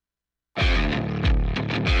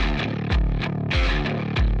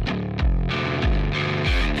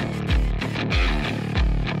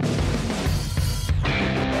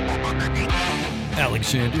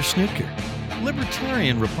Alexander Snitker,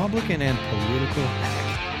 libertarian, Republican, and political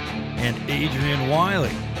hack. And Adrian Wiley,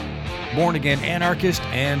 born-again anarchist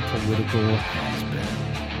and political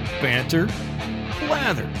has-been. Banter,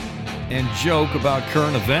 blather, and joke about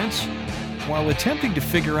current events while attempting to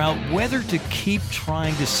figure out whether to keep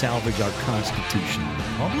trying to salvage our Constitution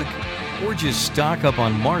and Republic or just stock up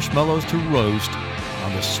on marshmallows to roast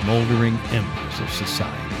on the smoldering embers of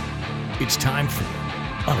society. It's time for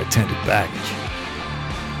Unattended Baggage.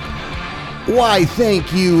 Why,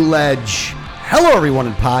 thank you, Ledge. Hello, everyone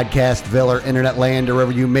in Podcastville or Internet land or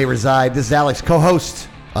wherever you may reside. This is Alex, co-host,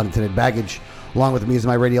 Unattended Baggage. Along with me is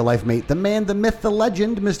my radio life mate, the man, the myth, the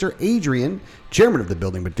legend, Mr. Adrian, chairman of the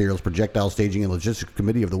Building Materials, Projectile Staging, and Logistics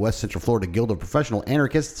Committee of the West Central Florida Guild of Professional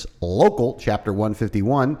Anarchists, Local, Chapter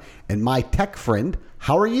 151, and my tech friend.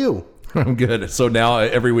 How are you? I'm good. So now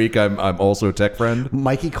every week I'm also a tech friend.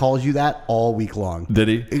 Mikey calls you that all week long. Did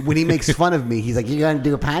he? When he makes fun of me, he's like, "You're going to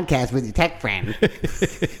do a podcast with your tech friend."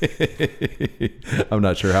 I'm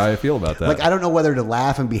not sure how I feel about that. Like, I don't know whether to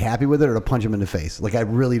laugh and be happy with it or to punch him in the face. Like, I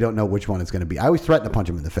really don't know which one it's going to be. I always threaten to punch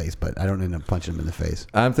him in the face, but I don't end up punching him in the face.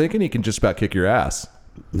 I'm thinking he can just about kick your ass.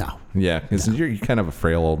 No. Yeah, because you're kind of a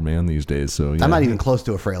frail old man these days. So I'm not even close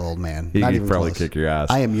to a frail old man. Not He'd even probably close. kick your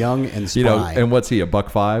ass. I am young and spry. And what's he,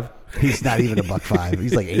 $1.05? He's not even $1.05.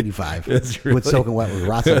 He's like 85 That's really... with soaking wet with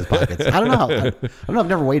rocks in his pockets. I don't know. I don't know. I've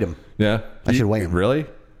never weighed him. Yeah, I should weigh him. Really?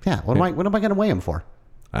 Yeah. What am I going to weigh him for?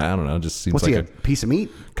 I don't know. It just seems What's like he, a piece of meat?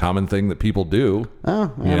 Common thing that people do.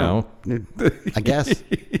 Oh, I guess.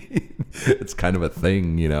 It's kind of a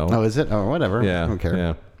thing, Oh, is it? Oh, whatever. Yeah. I don't care.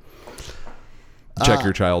 Yeah. Check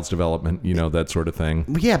your child's development, that sort of thing.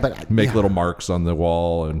 Yeah, but make little marks on the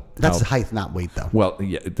wall, and that's height, not weight, though. Well,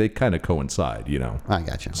 yeah, they kind of coincide, I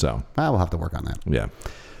got you. So I will have to work on that. Yeah.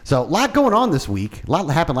 So a lot going on this week. A lot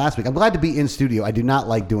happened last week. I'm glad to be in studio. I do not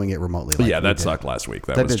like doing it remotely. Like that sucked last week.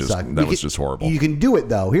 That was just horrible. You can do it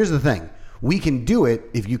though. Here's the thing: we can do it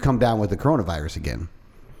if you come down with the coronavirus again.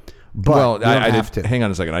 But I have to. Hang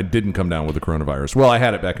on a second. I didn't come down with the coronavirus. Well, I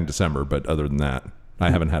had it back in December, but other than that, I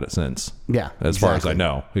haven't had it since. Yeah, as far as I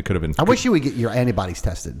know, it could have been. I wish you would get your antibodies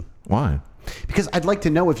tested. Why? Because I'd like to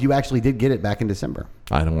know if you actually did get it back in December.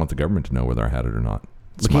 I don't want the government to know whether I had it or not.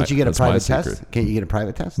 Can't you get a private test? Can't you get a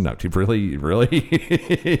private test? No, really?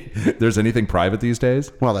 There's anything private these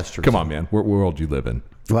days? Well, that's true. Come on, man. What world do you live in?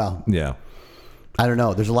 Well, yeah. I don't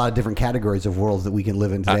know. There's a lot of different categories of worlds that we can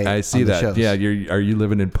live in today. I see that. Shows. Yeah. Are you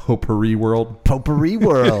living in potpourri world? Potpourri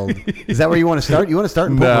world. Is that where you want to start? You want to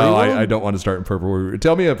start in potpourri world? No, I don't want to start in potpourri world.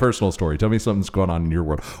 Tell me a personal story. Tell me something that's going on in your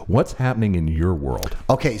world. What's happening in your world?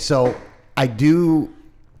 Okay, so I do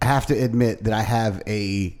have to admit that I have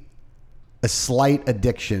a slight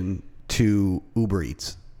addiction to Uber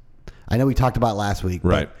Eats. I know we talked about it last week.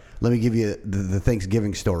 Right. Let me give you the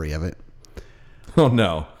Thanksgiving story of it. Oh,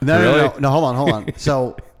 no. No, hold on.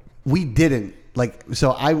 So we didn't I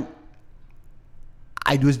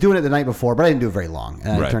was doing it the night before, but I didn't do it very long,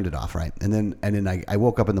 and I turned it off, right? And then I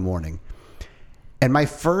woke up in the morning, and my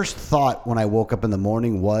first thought when I woke up in the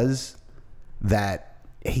morning was that,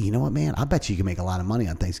 hey, you know what, man? I bet you can make a lot of money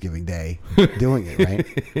on Thanksgiving Day doing it, right?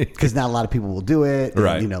 Because not a lot of people will do it, and,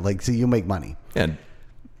 right? So you'll make money. And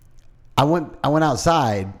I went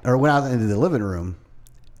outside, or went out into the living room,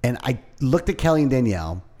 and I looked at Kelly and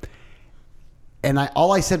Danielle, and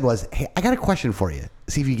all I said was, "Hey, I got a question for you.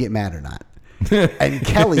 See if you get mad or not." And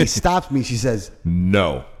Kelly stops me. She says,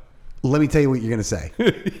 "No. Let me tell you what you're going to say."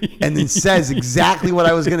 And then says exactly what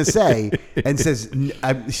I was going to say, and says,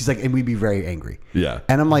 she's like, "And we'd be very angry." Yeah.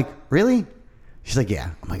 And I'm like, "Really?" She's like, "Yeah."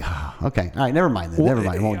 I'm like, "Oh, okay. All right, never mind then. Never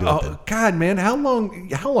mind. I won't do it then." God, man, how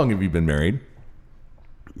long have you been married?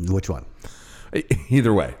 Which one?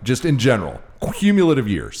 Either way, just in general. Cumulative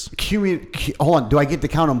years. Hold on. Do I get to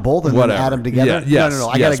count them both and then add them together? Yeah, No.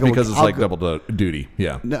 I gotta go because it's like double duty.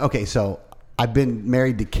 Yeah. No, okay, so I've been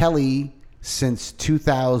married to Kelly since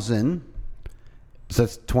 2000, so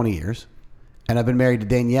that's 20 years. And I've been married to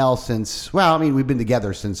Danielle since, we've been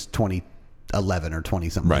together since 2011 or 20,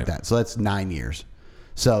 something like that. So that's 9 years.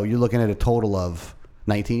 So you're looking at a total of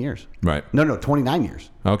 19 years. Right. No, 29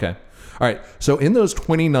 years. Okay. All right. So in those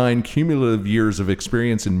 29 cumulative years of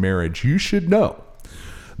experience in marriage, you should know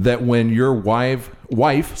that when your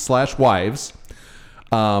wife/wives,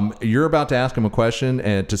 you're about to ask them a question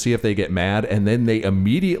and to see if they get mad, and then they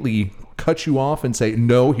immediately cut you off and say,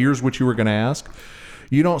 "No, here's what you were going to ask."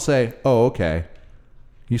 You don't say, "Oh, okay."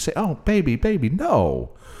 You say, "Oh, baby,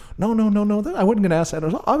 no. No. I wasn't going to ask that.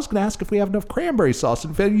 I was going to ask if we have enough cranberry sauce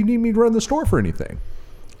and if you need me to run the store for anything."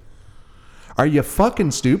 Are you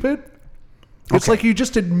fucking stupid? It's like you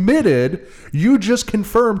just admitted, you just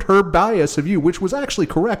confirmed her bias of you, which was actually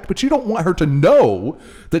correct, but you don't want her to know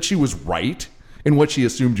that she was right in what she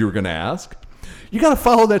assumed you were going to ask. You got to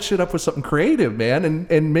follow that shit up with something creative, man,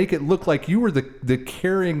 and make it look like you were the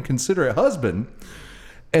caring, considerate husband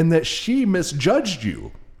and that she misjudged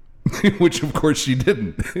you, which of course she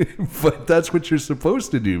didn't. But that's what you're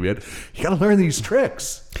supposed to do, man. You got to learn these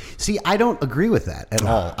tricks. See, I don't agree with that at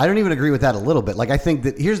all. I don't even agree with that a little bit. Like, I think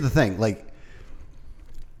that here's the thing. Like,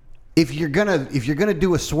 if you're gonna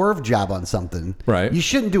do a swerve job on something, right, you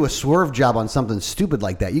shouldn't do a swerve job on something stupid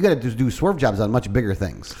like that. You got to do swerve jobs on much bigger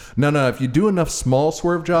things. No. If you do enough small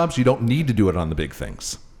swerve jobs, you don't need to do it on the big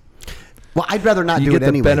things. Well, I'd rather not do it anyway.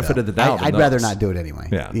 You get the benefit of the doubt. I'd rather not do it anyway.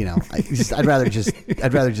 Yeah. You know, I'd rather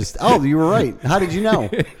just. Oh, you were right. How did you know?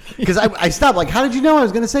 Because I stopped. Like, how did you know I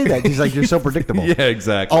was going to say that? He's like, you're so predictable. Yeah,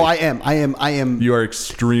 exactly. Oh, I am. You are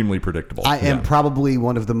extremely predictable. I am probably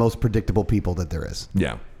one of the most predictable people that there is.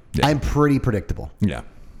 Yeah. I'm pretty predictable. Yeah.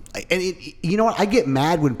 And you know what? I get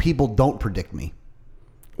mad when people don't predict me.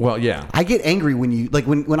 Well, yeah. I get angry when you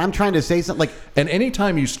when I'm trying to say something like. And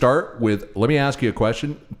anytime you start with, let me ask you a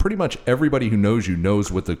question, pretty much everybody who knows you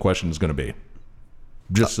knows what the question is going to be.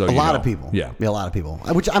 Just so a you lot know. of people. Yeah, a lot of people.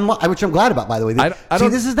 Which I'm glad about, by the way. I See,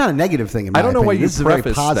 this is not a negative thing in my opinion. I don't know why you this is a very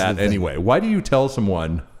preface positive that thing. anyway. Why do you tell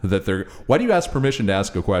someone that why do you ask permission to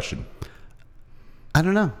ask a question? I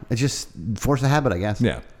don't know. It's just force of habit, I guess.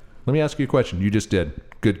 Yeah. Let me ask you a question. You just did.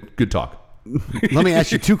 Good talk. Let me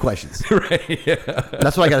ask you 2 questions. Right. Yeah.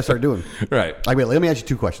 That's what I got to start doing. Right. Like, wait, let me ask you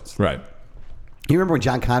 2 questions. Right. You remember when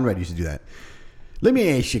John Conrad used to do that? Let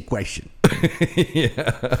me ask you a question.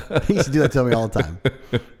 Yeah. He used to do that to me all the time.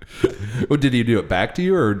 Well, did he do it back to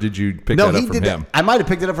you, or did you pick that up from him? I might have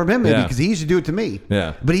picked it up from him, maybe, Yeah. because he used to do it to me.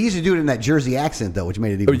 Yeah. But he used to do it in that Jersey accent, though, which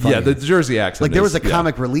made it even funnier. Yeah, the Jersey accent. Like, there was a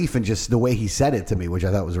comic relief in just the way he said it to me, which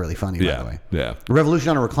I thought was really funny, by the way. Yeah.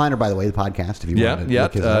 Revolution on a Recliner, by the way, the podcast, if you want to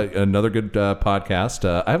look it up. Another good podcast.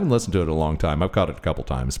 I haven't listened to it in a long time. I've caught it a couple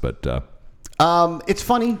times, but... It's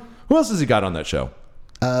funny. Who else has he got on that show?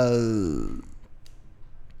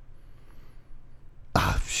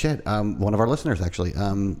 One of our listeners, actually.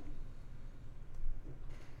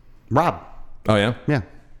 Rob. Oh, yeah? Yeah.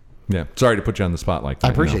 Yeah. Sorry to put you on the spot like that.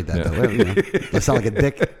 I appreciate that, though. You know, I sound like a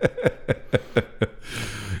dick.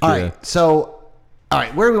 All right. So,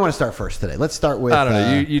 where do we want to start first today? Let's start with... I don't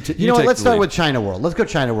know. You know what? Let's start with China World. Let's go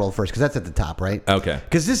China World first, because that's at the top, right? Okay.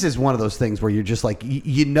 Because this is one of those things where you're just like,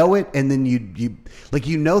 you know it, and then you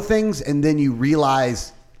know things, and then you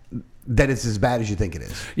realize that it's as bad as you think it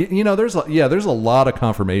is. You know, there's a lot of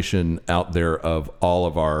confirmation out there of all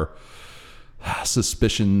of our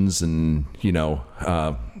suspicions and,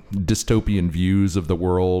 dystopian views of the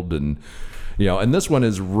world. And, and this one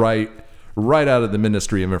is right out of the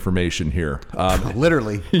Ministry of Information here.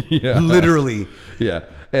 Literally. Yeah. Literally. Yeah.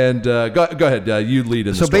 And go ahead. You lead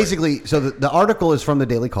in the story. Basically, the article is from the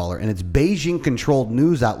Daily Caller, and it's Beijing-controlled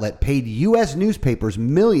news outlet paid U.S. newspapers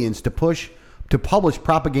millions to publish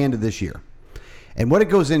propaganda this year. And what it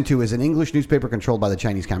goes into is an English newspaper controlled by the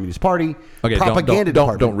Chinese Communist Party. Okay, propaganda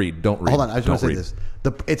department. Don't read. Hold on, I just want to say this.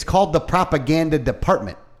 It's called the Propaganda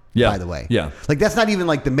Department. Yeah. By the way. Yeah. Like, that's not even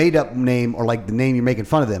like the made up name or like the name you're making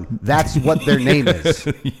fun of them. That's what their name is.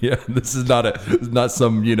 Yeah. This is not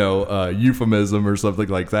some, euphemism or something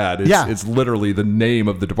like that. It's literally the name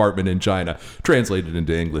of the department in China, translated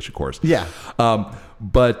into English, of course. Yeah.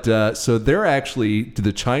 So they're actually,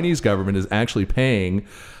 the Chinese government is actually paying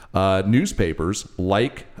newspapers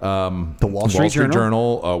like the Wall Street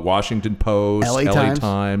Journal, Washington Post, LA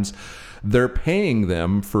Times. They're paying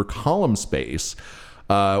them for column space,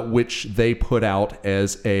 which they put out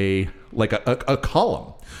as a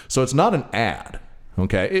column. So it's not an ad.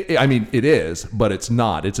 Okay. It is, but it's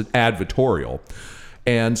not. It's an advertorial.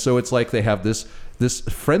 And so it's like they have this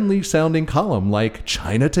friendly sounding column like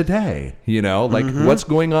China Today, what's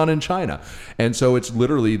going on in China. And so it's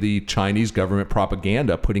literally the Chinese government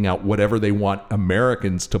propaganda putting out whatever they want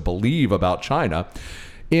Americans to believe about China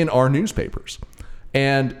in our newspapers.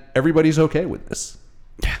 And everybody's okay with this.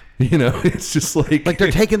 It's just like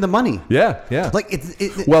they're taking the money. Yeah, yeah. Like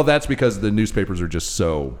well, that's because the newspapers are just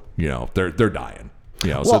so, they're dying.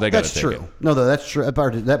 So they got to take it. No, that's true.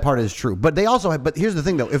 That part is true. But they also have. But here's the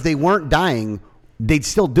thing, though: if they weren't dying, they'd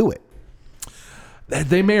still do it.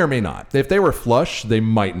 They may or may not. If they were flush, they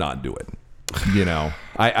might not do it.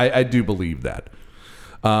 I do believe that.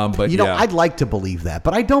 But I'd like to believe that,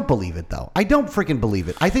 but I don't believe it, though. I don't freaking believe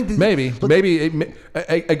it. I think maybe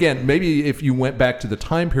if you went back to the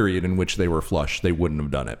time period in which they were flush, they wouldn't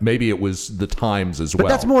have done it. Maybe it was the times as well. But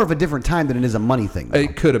that's more of a different time than it is a money thing, though.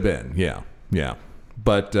 It could have been, yeah.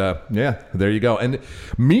 But yeah, there you go. And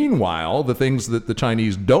meanwhile, the things that the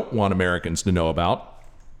Chinese don't want Americans to know about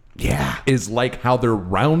is like how they're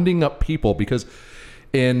rounding up people because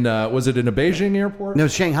in was it in a Beijing airport? No,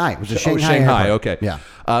 Shanghai. It was a Shanghai airport. Okay.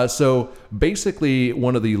 Yeah. So basically,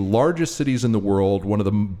 one of the largest cities in the world, one of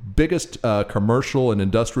the biggest commercial and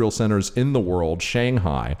industrial centers in the world,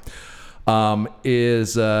 Shanghai,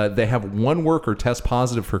 is they have one worker test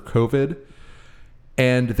positive for COVID.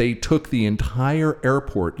 And they took the entire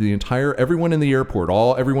airport, everyone in the airport,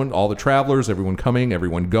 all the travelers, everyone coming,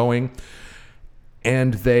 everyone going,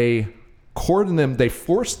 and they cordoned them. They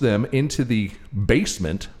forced them into the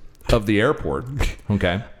basement of the airport,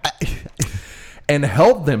 okay, and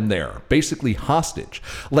held them there, basically hostage.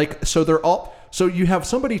 Like, so they're all. So you have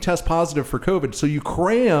somebody test positive for COVID, so you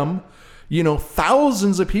cram,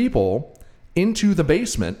 thousands of people into the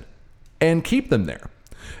basement and keep them there.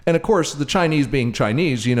 And of course, the Chinese being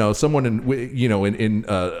Chinese, someone in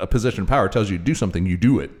a position of power tells you to do something, you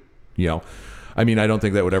do it. I mean, I don't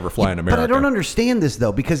think that would ever fly in America. But I don't understand this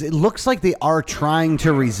though, because it looks like they are trying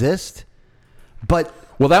to resist. But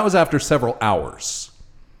that was after several hours.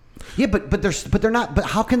 Yeah, but they're not. But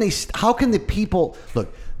how can the people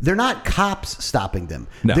look? They're not cops stopping them.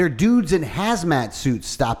 No. They're dudes in hazmat suits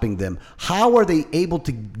stopping them. How are they able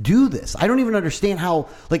to do this? I don't even understand how.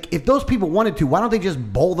 Like, if those people wanted to, why don't they just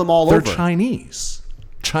bowl them all over? They're Chinese.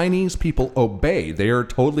 Chinese people obey. They are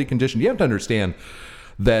totally conditioned. You have to understand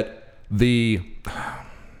that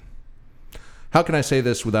how can I say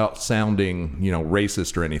this without sounding,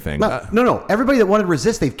 racist or anything? No. Everybody that wanted to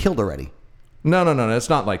resist, they've killed already. No. It's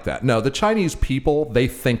not like that. No, the Chinese people, they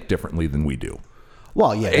think differently than we do.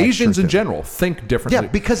 Well, yeah, Asians in general think differently. Yeah,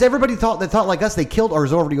 because everybody thought like us, they killed or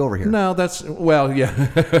is already over here. No, yeah.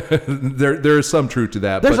 there is some truth to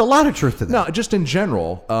that. There's a lot of truth to that. No, just in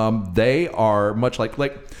general, they are much like I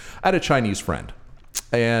had a Chinese friend,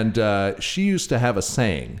 and she used to have a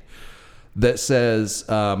saying that says,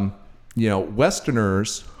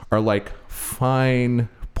 Westerners are like fine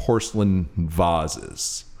porcelain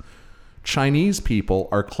vases. Chinese people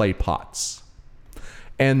are clay pots.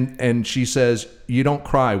 And she says, you don't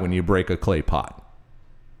cry when you break a clay pot.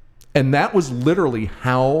 And that was literally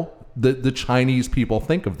how the Chinese people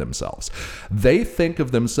think of themselves. They think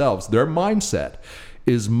of themselves, their mindset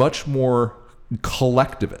is much more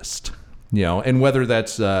collectivist, and whether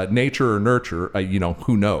that's nature or nurture,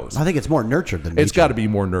 who knows? I think it's more nurture than nature. It's got to be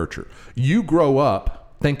more nurture. You grow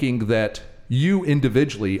up thinking that you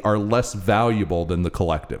individually are less valuable than the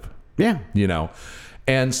collective. Yeah.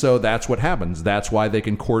 And so that's what happens. That's why they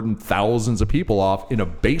can cordon thousands of people off in a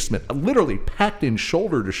basement, literally packed in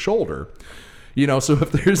shoulder to shoulder. So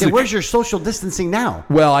if there's where's your social distancing now?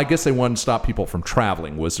 Well, I guess they wanted to stop people from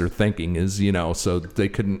traveling was their thinking is, so they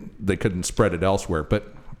couldn't spread it elsewhere.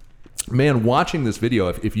 But man, watching this video,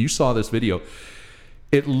 if you saw this video,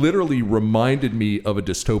 it literally reminded me of a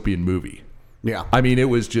dystopian movie. Yeah. I mean, it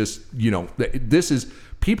was just, this is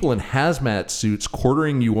people in hazmat suits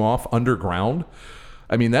quartering you off underground.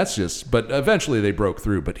 I mean, that's just, but eventually they broke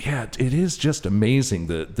through. But yeah, it is just amazing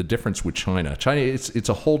the difference with China. China, it's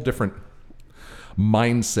a whole different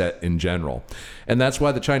mindset in general. And that's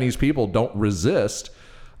why the Chinese people don't resist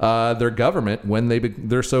their government when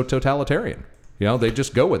they're so totalitarian. They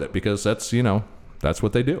just go with it because that's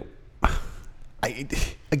what they do.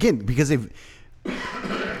 Because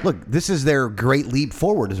this is their great leap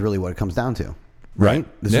forward is really what it comes down to. Right?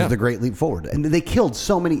 This is the great leap forward. And they killed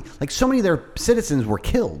so many of their citizens were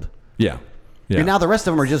killed. Yeah. And now the rest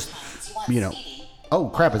of them are just, oh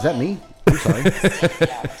crap, is that me? I'm sorry.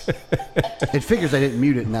 It figures I didn't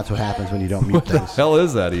mute it, and that's what happens when you don't mute things. What the hell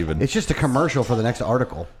is that even? It's just a commercial for the next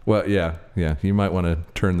article. Well, yeah. You might want to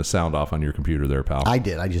turn the sound off on your computer there, pal. I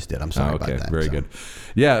just did. I'm sorry about that. Very good.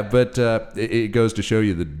 Yeah, but it goes to show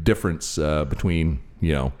you the difference between,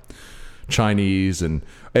 Chinese and,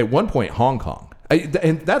 at one point, Hong Kong.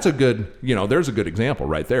 And that's a good, there's a good example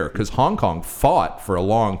right there because Hong Kong fought for a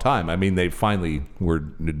long time. I mean, they finally were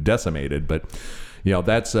decimated, but,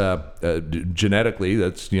 that's genetically,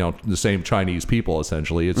 that's, the same Chinese people,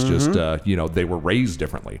 essentially. It's just, they were raised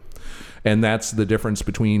differently. And that's the difference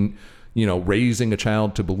between, raising a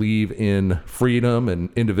child to believe in freedom and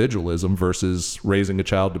individualism versus raising a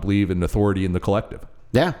child to believe in authority in the collective.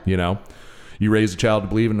 Yeah. You raise a child to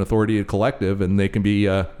believe in authority in collective and they can be,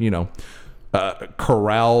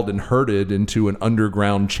 corralled and herded into an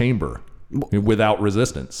underground chamber without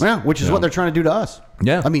resistance. Yeah, which is what they're trying to do to us.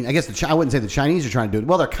 Yeah. I mean, I guess I wouldn't say the Chinese are trying to do it.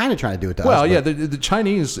 Well, they're kind of trying to do it to us. Well, yeah, the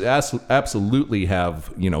Chinese absolutely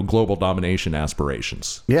have, global domination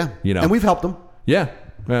aspirations. Yeah. And we've helped them. Yeah.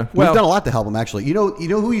 Well, we've done a lot to help them, actually. You know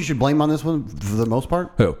who you should blame on this one for the most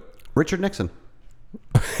part? Who? Richard Nixon.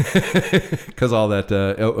 Because all that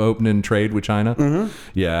opening trade with China? Mm-hmm.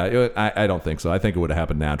 Yeah, I don't think so. I think it would have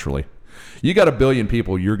happened naturally. You got 1 billion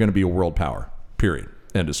people, you're going to be a world power, period.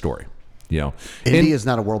 End of story. India is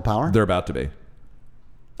not a world power? They're about to be.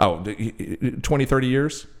 20, 30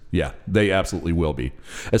 years? Yeah, they absolutely will be.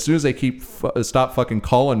 As soon as they stop fucking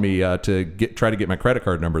calling me to try to get my credit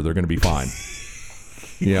card number, they're going to be fine.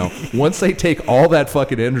 Once they take all that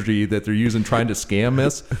fucking energy that they're using trying to scam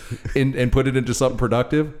us and put it into something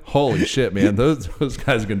productive, holy shit, man, those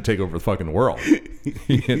guys are going to take over the fucking world.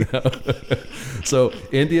 So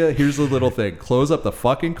India, here's the little thing: close up the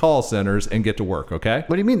fucking call centers and get to work. Okay?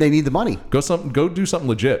 What do you mean they need the money? Go do something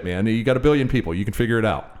legit, man. You got 1 billion people, you can figure it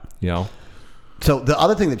out. So the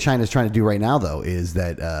other thing that China's trying to do right now, though, is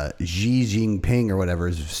that Xi Jinping or whatever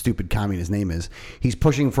his stupid communist name is, he's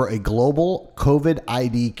pushing for a global COVID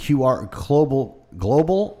ID global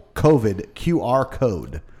COVID QR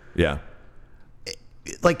code. Yeah.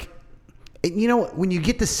 When you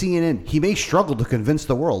get to CNN, he may struggle to convince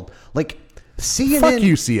the world. Like CNN, fuck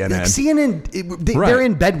you, CNN. Like CNN, they're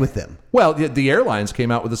in bed with them. Well, the airlines came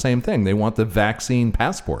out with the same thing. They want the vaccine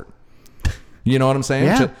passport. You know what I'm saying?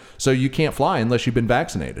 Yeah. So you can't fly unless you've been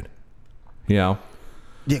vaccinated. Yeah,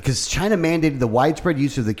 because China mandated the widespread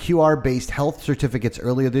use of the QR-based health certificates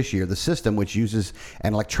earlier this year. The system, which uses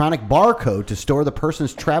an electronic barcode to store the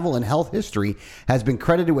person's travel and health history, has been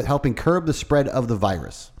credited with helping curb the spread of the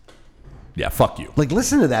virus. Yeah, fuck you.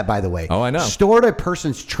 Listen to that, by the way. Oh, I know. Stored a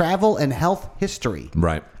person's travel and health history.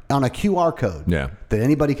 Right. On a QR code. Yeah. That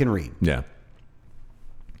anybody can read. Yeah.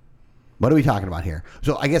 What are we talking about here?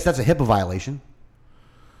 So I guess that's a HIPAA violation.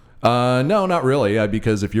 No, not really.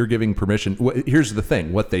 Because if you're giving permission, here's the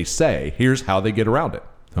thing. What they say, here's how they get around it.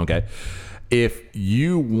 Okay. If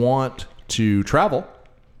you want to travel,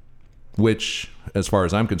 which, as far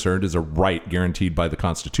as I'm concerned, is a right guaranteed by the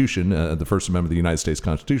Constitution, the First Amendment of the United States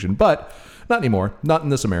Constitution, but not anymore. Not in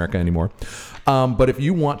this America anymore. But if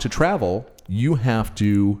you want to travel, you have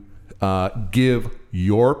to give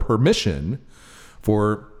your permission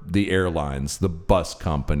for the airlines, the bus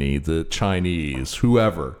company, the Chinese,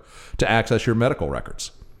 whoever, to access your medical records.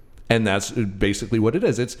 And that's basically what it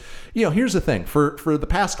is. It's, here's the thing. For the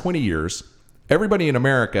past 20 years, everybody in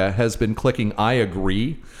America has been clicking I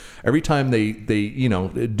agree every time they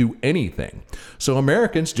do anything. So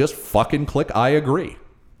Americans just fucking click I agree.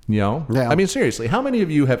 Yeah. I mean, seriously, how many of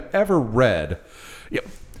you have ever read?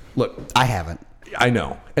 Look, I haven't. I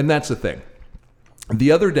know. And that's the thing.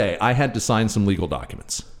 The other day, I had to sign some legal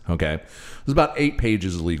documents. Okay. It was about 8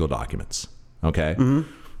 pages of legal documents. Okay. Mm-hmm.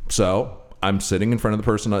 So I'm sitting in front of the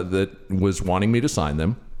person that was wanting me to sign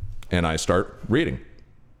them, and I start reading.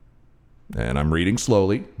 And I'm reading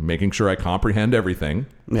slowly, making sure I comprehend everything.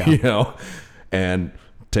 Yeah. And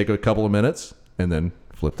take a couple of minutes and then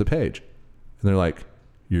flip the page. And they're like,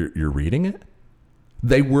 You're reading it?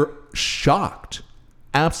 They were shocked,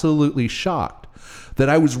 absolutely shocked, that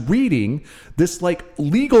I was reading this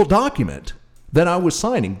legal document that I was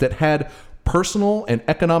signing that had personal and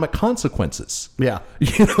economic consequences. Yeah.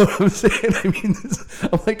 You know what I'm saying? I mean,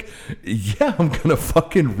 I'm like, yeah, I'm going to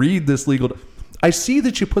fucking read this legal. I see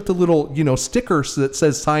that you put the little, sticker that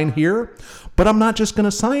says sign here, but I'm not just going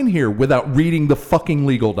to sign here without reading the fucking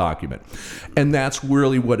legal document. And that's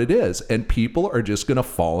really what it is. And people are just going to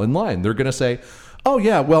fall in line. They're going to say, oh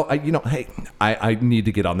yeah, well, I need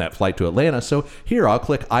to get on that flight to Atlanta. So here, I'll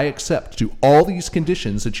click I accept to all these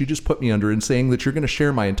conditions that you just put me under, and saying that you're going to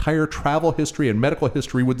share my entire travel history and medical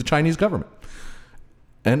history with the Chinese government.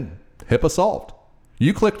 And HIPAA solved.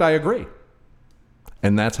 You clicked I agree.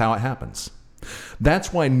 And that's how it happens.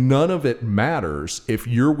 That's why none of it matters if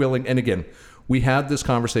you're willing. And again, we had this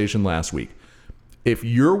conversation last week. If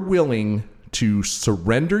you're willing to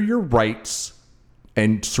surrender your rights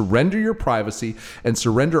and surrender your privacy and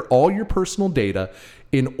surrender all your personal data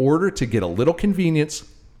in order to get a little convenience,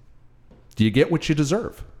 you get what you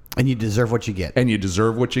deserve. And you deserve what you get. And you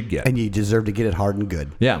deserve what you get. And you deserve to get it hard and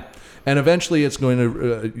good. Yeah. And eventually it's going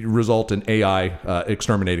to result in AI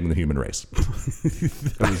exterminating the human race.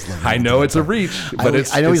 I know it's a reach, but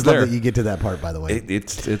I always love that you get to that part, by the way.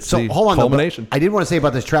 It's so the hold on, culmination. I did want to say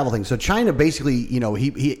about this travel thing. So China basically,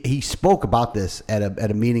 he spoke about this at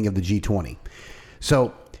a meeting of the G20.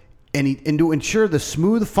 So, and to ensure the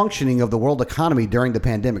smooth functioning of the world economy during the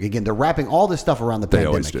pandemic. Again, they're wrapping all this stuff around the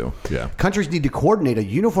pandemic. They always do, yeah. Countries need to coordinate a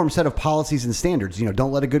uniform set of policies and standards.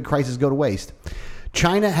 Don't let a good crisis go to waste.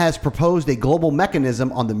 China has proposed a global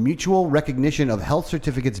mechanism on the mutual recognition of health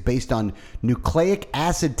certificates based on nucleic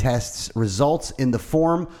acid tests results in the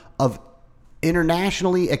form of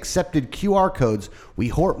internationally accepted QR codes. We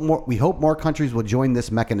hope more countries will join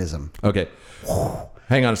this mechanism. Okay.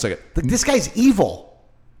 Hang on a second. Like, this guy's evil.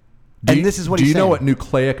 And this is what he's saying. Do you know what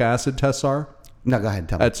nucleic acid tests are? No, go ahead and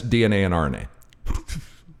tell me. That's DNA and RNA.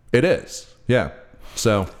 It is. Yeah.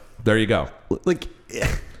 So there you go. Like,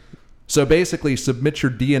 so basically, submit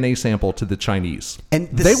your DNA sample to the Chinese. And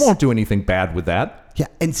they won't do anything bad with that. yeah,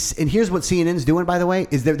 and here's what CNN's doing, by the way,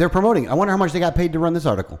 is they're promoting. I wonder how much they got paid to run this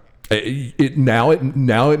article. Now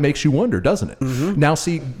it makes you wonder, doesn't it? Mm-hmm. Now,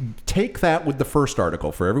 see, take that with the first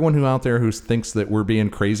article. For everyone who out there who thinks that we're being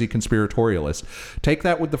crazy conspiratorialists, take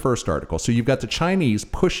that with the first article. So you've got the Chinese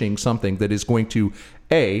pushing something that is going to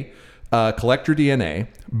A, collect your DNA,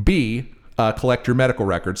 B, collect your medical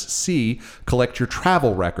records, C, collect your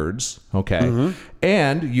travel records, okay? Mm-hmm.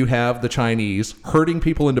 And you have the Chinese herding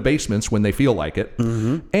people into basements when they feel like it.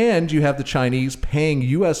 Mm-hmm. And you have the Chinese paying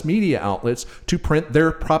U.S. media outlets to print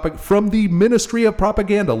their from the Ministry of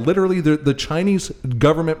Propaganda. Literally, the Chinese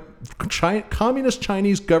government, Communist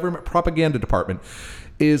Chinese government propaganda department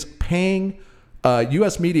is paying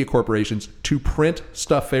U.S. media corporations to print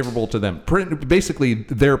stuff favorable to them. Print basically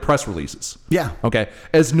their press releases. Yeah. Okay.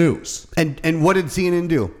 As news. And what did CNN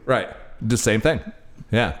do? Right. The same thing.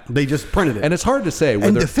 Yeah. They just printed it. And it's hard to say whether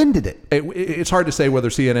and defended it. It's hard to say whether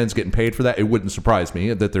CNN's getting paid for that. It wouldn't surprise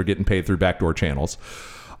me that they're getting paid through backdoor channels.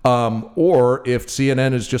 Or if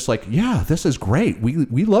CNN is just like, yeah, this is great.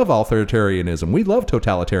 We love authoritarianism. We love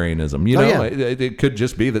totalitarianism. You know, yeah. it could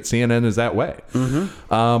just be that CNN is that way.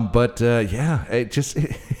 Mm-hmm. But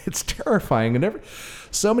it's terrifying. And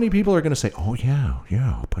so many people are going to say, oh,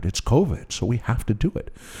 yeah, but it's COVID, so we have to do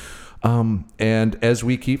it. And as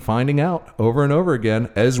we keep finding out over and over again,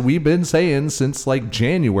 as we've been saying since like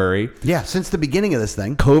January. Yeah, since the beginning of this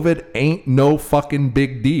thing. COVID ain't no fucking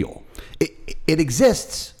big deal. It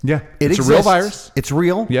exists. Yeah. It's a real virus. It's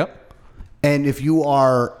real. Yep. And if you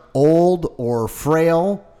are old or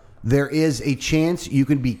frail, there is a chance you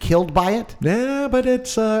can be killed by it. Yeah, but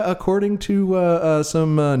it's according to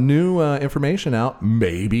some new information out,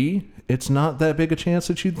 maybe it's not that big a chance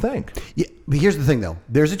that you'd think. Yeah, but here's the thing, though.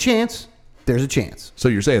 There's a chance. There's a chance. So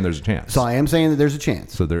you're saying there's a chance. So I am saying that there's a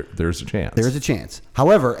chance. So there's a chance. There's a chance.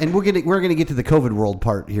 However, and we're gonna get to the COVID world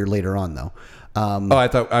part here later on, though. I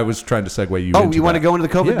thought I was trying to segue you. Oh, into you want that. to go into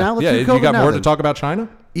the COVID now? Let's do COVID you got now, more then. to talk about China?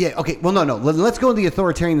 Yeah. Okay. Well, no. Let's go into the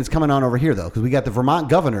authoritarian that's coming on over here, though, because we got the Vermont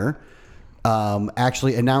governor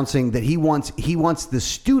actually announcing that he wants the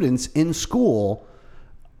students in school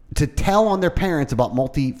to tell on their parents about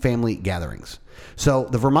multi-family gatherings. So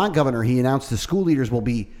the Vermont governor, he announced the school leaders will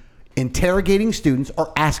be interrogating students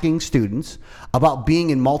or asking students about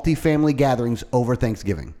being in multi-family gatherings over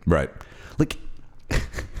Thanksgiving. Right. Like,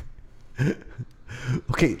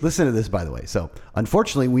 okay, listen to this, by the way. So,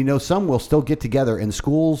 unfortunately, we know some will still get together, and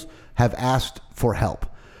schools have asked for help.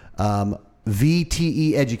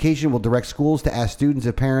 VTE Education will direct schools to ask students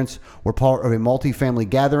if parents were part of a multi-family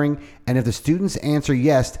gathering, and if the students answer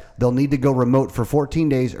yes, they'll need to go remote for 14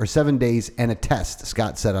 days or 7 days and a test,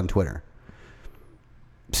 Scott said on Twitter.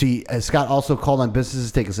 See, Scott also called on businesses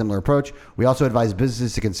to take a similar approach. We also advise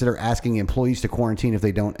businesses to consider asking employees to quarantine if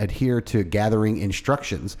they don't adhere to gathering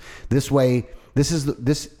instructions. This way, this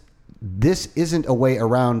isn't a way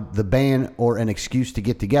around the ban or an excuse to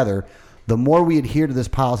get together. The more we adhere to this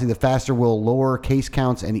policy, the faster we'll lower case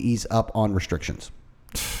counts and ease up on restrictions.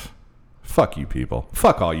 Fuck you people.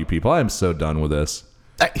 Fuck all you people. I'm so done with this.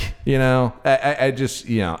 I just,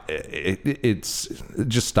 it's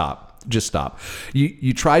just stop. Just stop.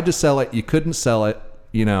 You tried to sell it. You couldn't sell it,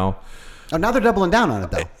 Oh, now they're doubling down on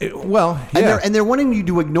it, though. Well, yeah. And they're wanting you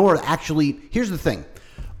to ignore, actually, here's the thing.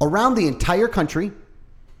 Around the entire country,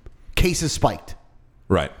 cases spiked.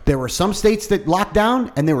 Right. There were some states that locked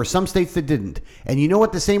down, and there were some states that didn't. And you know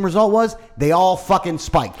what the same result was? They all fucking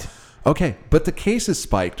spiked. Okay, but the cases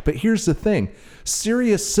spiked. But here's the thing.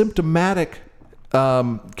 Serious symptomatic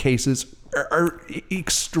cases are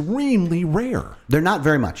extremely rare. They're not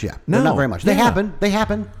very much, yeah. They're not very much. They happen. They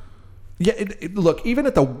happen. Yeah, look, even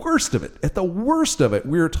at the worst of it,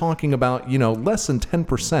 we're talking about, less than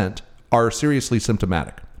 10% are seriously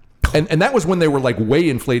symptomatic. And that was when they were like way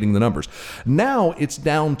inflating the numbers. Now it's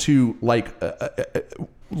down to like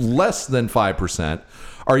less than 5%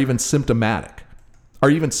 are even symptomatic, are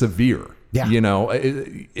even severe. Yeah.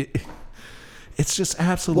 It's just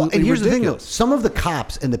absolutely and here's ridiculous. the thing, though. Some of the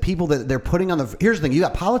cops and the people that they're putting on the... Here's the thing. You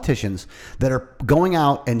got politicians that are going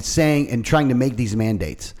out and saying and trying to make these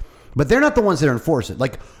mandates. But they're not the ones that enforce it.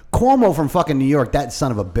 Like Cuomo from fucking New York, that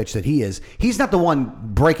son of a bitch that he is, he's not the one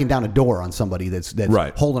breaking down a door on somebody that's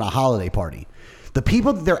right. holding a holiday party. The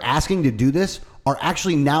people that they're asking to do this are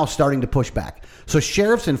actually now starting to push back. So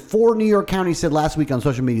sheriffs in 4 New York counties said last week on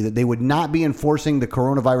social media that they would not be enforcing the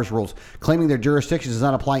coronavirus rules, claiming their jurisdiction does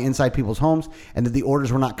not apply inside people's homes and that the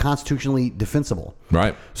orders were not constitutionally defensible.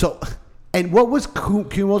 Right. So, and what was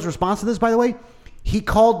Cuomo's response to this, by the way? He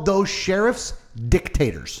called those sheriffs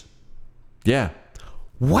dictators. Yeah.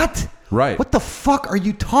 What? Right. What the fuck are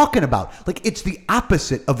you talking about? Like, it's the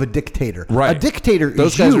opposite of a dictator. Right. A dictator is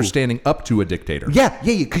those guys you. are standing up to a dictator. Yeah,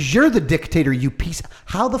 because you're the dictator, you piece.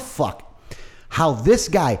 How the fuck? How this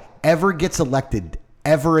guy ever gets elected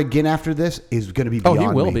ever again after this is going to be beyond me. Oh,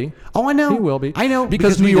 he will be. Oh, I know. He will be. I know.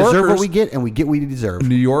 Because we New deserve Yorkers, what we get, and we get what we deserve.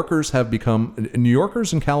 New Yorkers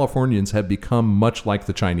and Californians have become much like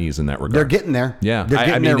the Chinese in that regard. They're getting there. Yeah. They're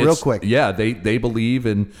getting there real quick. Yeah, they believe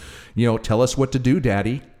in, tell us what to do,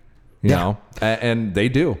 Daddy. You know, and they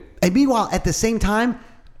do. And meanwhile, at the same time,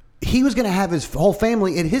 he was going to have his whole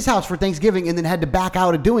family at his house for Thanksgiving and then had to back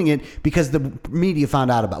out of doing it because the media found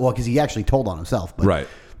out about it. Well, because he actually told on himself. But, right.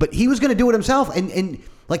 But he was going to do it himself. And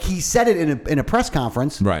like he said it in a press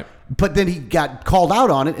conference. Right. But then he got called out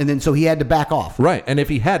on it. And then so he had to back off. Right. And if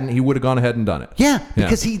he hadn't, he would have gone ahead and done it. Yeah.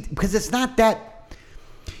 Because it's not that.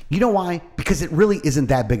 You know why? Because it really isn't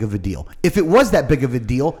that big of a deal. If it was that big of a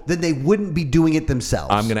deal, then they wouldn't be doing it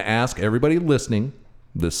themselves. I'm going to ask everybody listening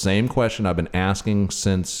the same question I've been asking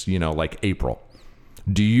since, like April.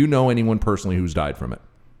 Do you know anyone personally who's died from it?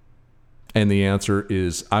 And the answer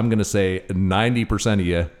is, I'm going to say 90% of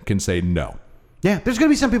you can say no. Yeah, there's going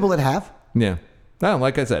to be some people that have. Yeah. Well,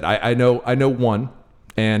 like I said, I know one,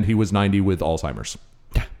 and he was 90 with Alzheimer's.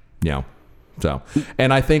 Yeah. So,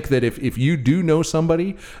 and I think that if you do know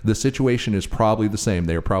somebody, the situation is probably the same.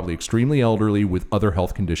 They are probably extremely elderly with other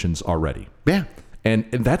health conditions already. Yeah.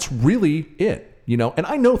 And that's really it. And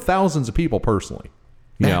I know thousands of people personally,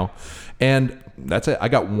 you know, and that's it. I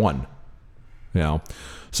got one,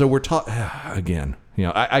 so we're talking again,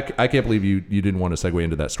 I can't believe you didn't want to segue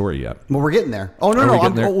into that story yet. Well, we're getting there. Oh, no,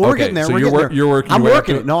 we're getting there. So we're you're getting there. You're working. I'm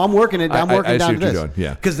working it. No, I'm working it. I'm working down to this. Doing.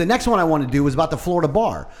 Yeah. Because the next one I want to do is about the Florida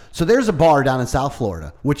bar. So there's a bar down in South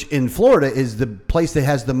Florida, which in Florida is the place that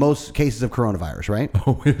has the most cases of coronavirus, right?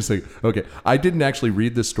 Oh, wait a second. Okay. I didn't actually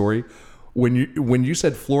read this story. When you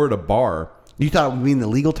said Florida bar, you thought it would mean the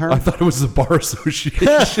legal term? I thought it was the Bar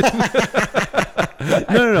Association.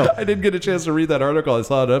 No. I didn't get a chance to read that article. I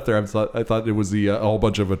saw it up there. I thought it was a whole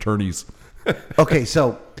bunch of attorneys. Okay,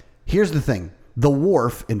 so here's the thing: the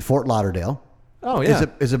Wharf in Fort Lauderdale,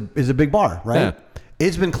 is a big bar, right? Yeah.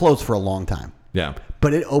 It's been closed for a long time. Yeah,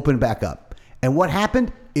 but it opened back up, and what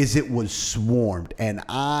happened is it was swarmed, and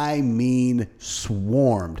I mean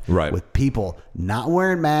swarmed, right, with people not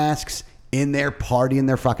wearing masks, in there partying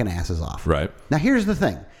their fucking asses off. Right. Now, here's the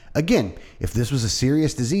thing. Again, if this was a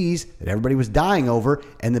serious disease that everybody was dying over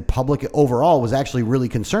and the public overall was actually really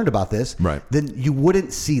concerned about this, right, then you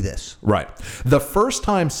wouldn't see this. Right. The first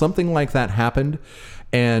time something like that happened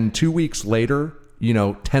and 2 weeks later,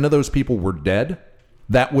 10 of those people were dead,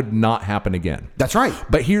 that would not happen again. That's right.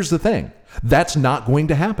 But here's the thing. That's not going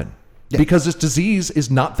to happen. Yeah. Because this disease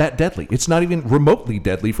is not that deadly. It's not even remotely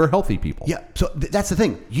deadly for healthy people. Yeah. So that's the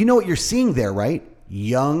thing. You know what you're seeing there, right?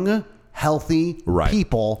 Young, healthy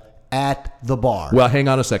people at the bar. Well, hang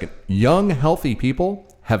on a second. Young, healthy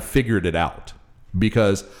people have figured it out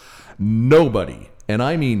because nobody, and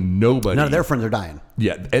I mean nobody, none of their friends are dying.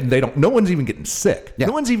 Yeah. And no one's even getting sick. Yeah.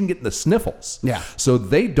 No one's even getting the sniffles. Yeah. So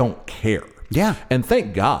they don't care. Yeah. And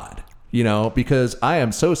thank God. Because I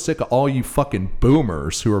am so sick of all you fucking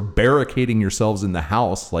boomers who are barricading yourselves in the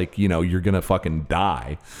house like, you're going to fucking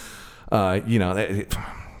die.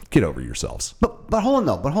 Get over yourselves. But hold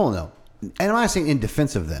on though. And I'm not saying in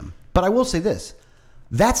defense of them, but I will say this.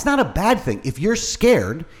 That's not a bad thing. If you're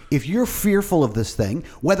scared, if you're fearful of this thing,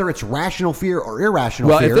 whether it's rational fear or irrational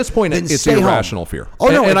fear. Well, at this point, it's irrational fear. Oh,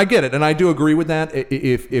 no. And I get it. And I do agree with that.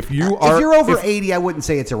 If you're over 80, I wouldn't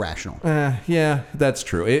say it's irrational. Yeah, that's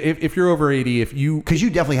true. If you're over 80, because you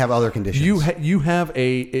definitely have other conditions. You have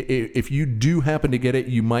if you do happen to get it,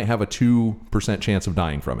 you might have a 2% chance of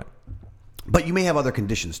dying from it. But you may have other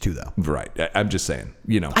conditions too, though. Right. I'm just saying,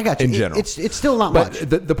 I got you. In general. It's still not much.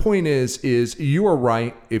 But the point is you are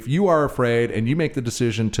right. If you are afraid and you make the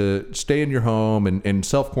decision to stay in your home and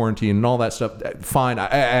self-quarantine and all that stuff, fine. I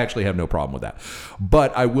actually have no problem with that.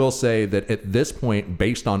 But I will say that at this point,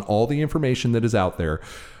 based on all the information that is out there,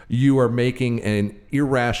 you are making an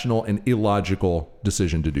irrational and illogical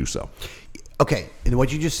decision to do so. Okay, and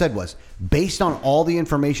what you just said was based on all the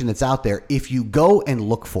information that's out there. If you go and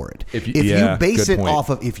look for it, if you base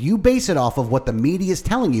it off of what the media is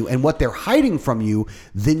telling you and what they're hiding from you,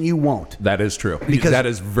 then you won't. That is true. That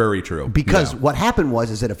is very true. Because what happened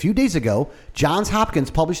is that a few days ago, Johns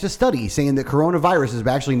Hopkins published a study saying that coronavirus is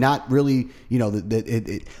actually not really,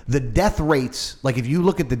 the death rates. Like if you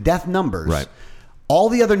look at the death numbers, right, all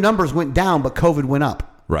the other numbers went down, but COVID went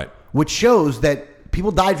up. Right, which shows that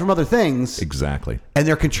people died from other things. Exactly. And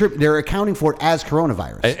they're accounting for it as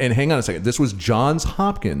coronavirus. And hang on a second. This was Johns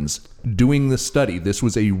Hopkins doing the study. This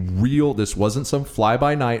wasn't some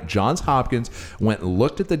fly-by-night. Johns Hopkins went and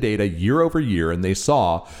looked at the data year over year, and they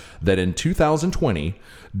saw that in 2020,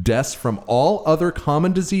 deaths from all other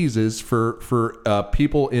common diseases for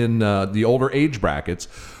people in the older age brackets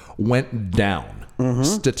went down. Mm-hmm.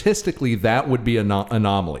 Statistically, that would be an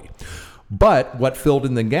anomaly. But what filled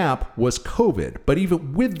in the gap was COVID. But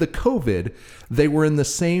even with the COVID, they were in the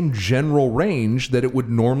same general range that it would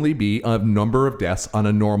normally be a number of deaths on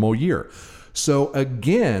a normal year. So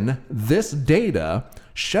again, this data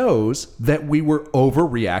shows that we were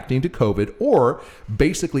overreacting to COVID, or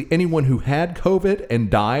basically anyone who had COVID and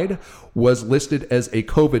died was listed as a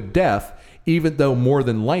COVID death, even though more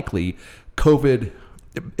than likely COVID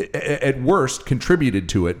at worst contributed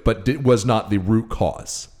to it, but it was not the root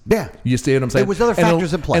cause. Yeah. You see what I'm saying? There was other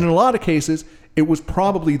factors at play. And in a lot of cases, it was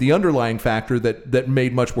probably the underlying factor that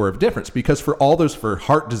made much more of a difference, because for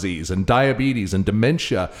heart disease and diabetes and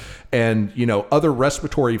dementia and, other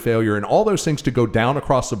respiratory failure and all those things to go down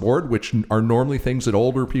across the board, which are normally things that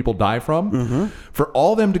older people die from, mm-hmm. for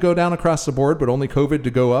all them to go down across the board, but only COVID to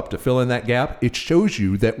go up to fill in that gap, it shows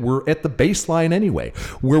you that we're at the baseline anyway.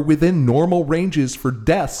 We're within normal ranges for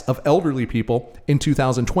deaths of elderly people in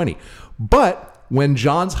 2020. But when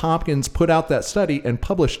Johns Hopkins put out that study and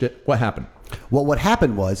published it, what happened? Well, what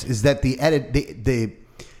happened is that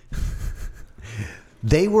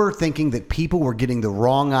they were thinking that people were getting the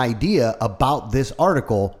wrong idea about this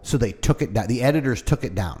article, so they took it down. The editors took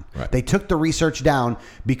it down. Right. They took the research down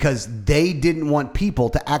because they didn't want people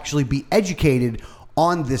to actually be educated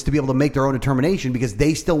on this to be able to make their own determination, because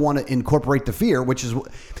they still want to incorporate the fear, which is,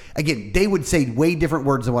 again, they would say way different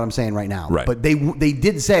words than what I'm saying right now. Right. But they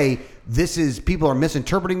did say people are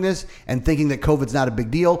misinterpreting this and thinking that COVID's not a big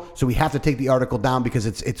deal, so we have to take the article down because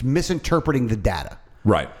it's misinterpreting the data.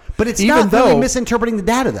 Right. But it's not really misinterpreting the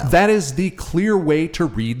data, though. That is the clear way to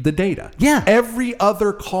read the data. Yeah. Every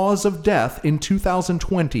other cause of death in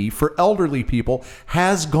 2020 for elderly people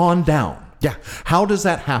has gone down. Yeah. How does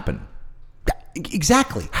that happen?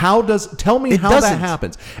 Exactly. Tell me how that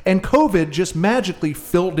happens. And COVID just magically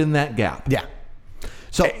filled in that gap. Yeah.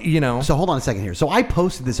 So, So hold on a second here. So I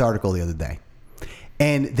posted this article the other day,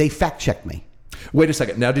 and they fact checked me. Wait a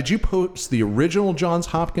second. Now, did you post the original Johns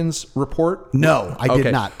Hopkins report? No, I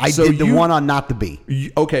did not. I did the one on Not the Bee.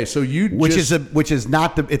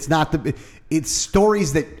 It's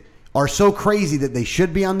stories that are so crazy that they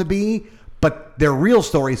should be on the Bee, but they're real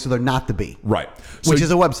stories, so they're not the Bee. Right. Which is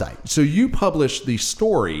a website. So you published the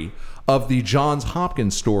story of the Johns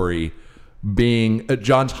Hopkins story being a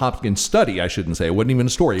Johns Hopkins study, I shouldn't say. It wasn't even a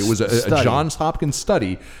story. It was a Johns Hopkins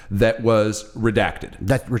study that was redacted.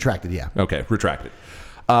 That's retracted, yeah. Okay, retracted.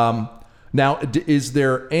 Now, is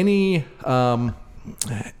there any...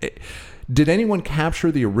 did anyone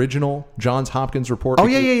capture the original Johns Hopkins report? Oh,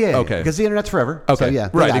 yeah. Okay. Because the internet's forever. Okay. So, yeah.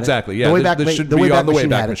 Right, exactly. Yeah. This should be on the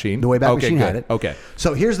Wayback Machine. The Wayback Machine had it. Okay.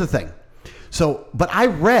 So here's the thing. But I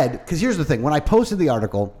read, because here's the thing. When I posted the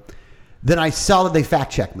article, then I saw that they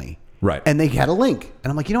fact-checked me. Right. And they had a link. And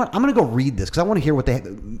I'm like, you know what? I'm going to go read this because I want to hear what they...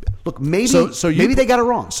 Look, maybe they got it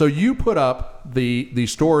wrong. So you put up the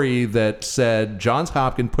story that said Johns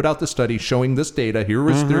Hopkins put out the study showing this data. Here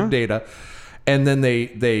was their data. And then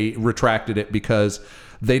they retracted it because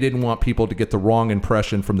they didn't want people to get the wrong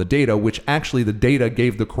impression from the data, which actually the data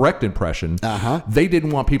gave the correct impression. They didn't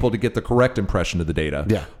want people to get the correct impression of the data.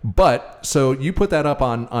 Yeah. But so you put that up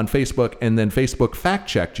on Facebook, and then Facebook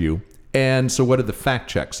fact-checked you. And so what did the fact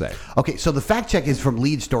check say? Okay, so the fact check is from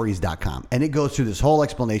leadstories.com, and it goes through this whole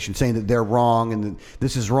explanation saying that they're wrong and that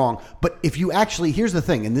this is wrong. But if you actually, here's the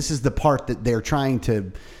thing, and this is the part that they're trying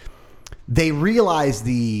to, they realize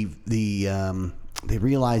that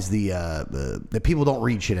people don't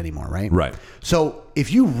read shit anymore, right? Right. So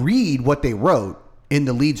if you read what they wrote in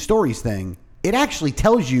the lead stories thing, it actually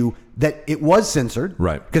tells you that it was censored.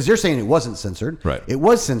 Right. Because they're saying it wasn't censored. Right. It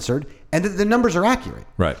was censored, and that the numbers are accurate.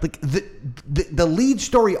 Right. Like the lead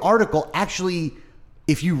story article actually,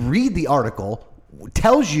 if you read the article,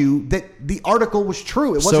 tells you that the article was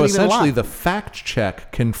true. It wasn't even a lie. So essentially the fact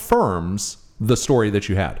check confirms the story that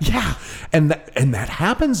you had. Yeah. And that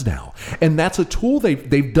happens now. And that's a tool.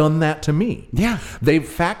 They've done that to me. Yeah. They've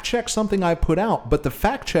fact-checked something I put out, but the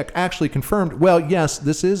fact check actually confirmed, well, yes,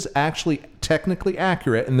 this is actually technically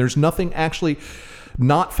accurate, and there's nothing actually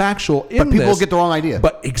not factual in this. But people get the wrong idea.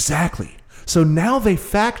 But exactly. So now they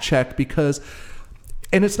fact-checked because...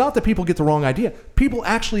 And it's not that people get the wrong idea. People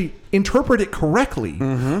actually interpret it correctly,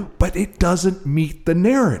 but it doesn't meet the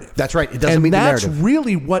narrative. That's right. It doesn't meet the narrative. And that's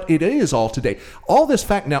really what it is all today. All this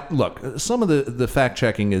fact... Now, look, some of the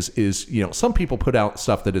fact-checking is, some people put out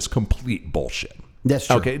stuff that is complete bullshit. That's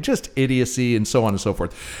true. Okay, just idiocy and so on and so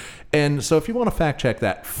forth. And so if you want to fact-check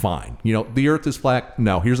that, fine. The Earth is flat.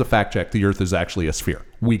 No, here's a fact-check. The Earth is actually a sphere.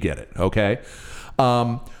 We get it, okay?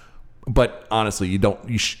 But honestly,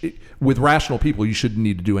 with rational people, you shouldn't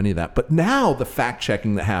need to do any of that. But now the fact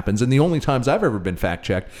checking that happens, and the only times I've ever been fact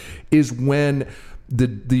checked, is when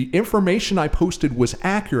the information I posted was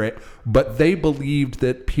accurate, but they believed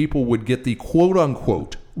that people would get the quote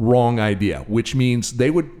unquote wrong idea, which means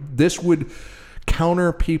this would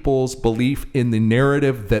counter people's belief in the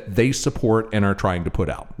narrative that they support and are trying to put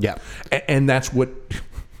out. Yeah. And that's what...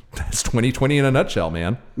 That's 2020 in a nutshell,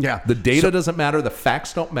 man. Yeah. The data doesn't matter. The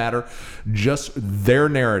facts don't matter. Just their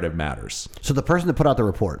narrative matters. So the person that put out the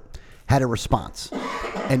report had a response.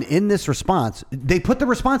 And in this response, they put the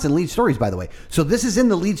response in Lead Stories, by the way. So this is in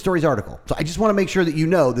the Lead Stories article. So I just want to make sure that you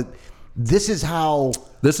know that this is how...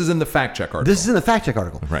 This is in the fact check article. This is in the fact check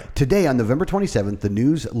article. Right. Today, on November 27th, the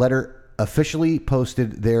newsletter officially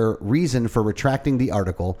posted their reason for retracting the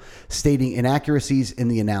article, stating inaccuracies in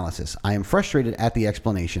the analysis. I am frustrated at the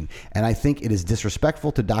explanation, and I think it is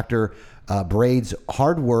disrespectful to Dr. Braid's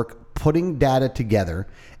hard work putting data together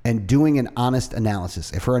and doing an honest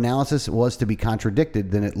analysis. If her analysis was to be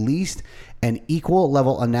contradicted, then at least an equal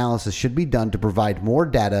level analysis should be done to provide more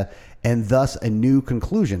data and thus a new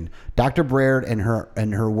conclusion. Dr. Braid and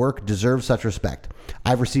her work deserve such respect.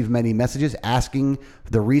 I've received many messages asking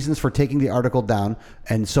the reasons for taking the article down,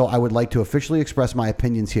 and so I would like to officially express my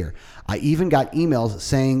opinions here. I even got emails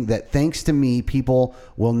saying that thanks to me, people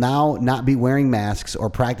will now not be wearing masks or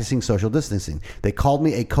practicing social distancing. They called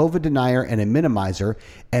me a COVID denier and a minimizer,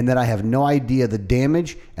 and that I have no idea the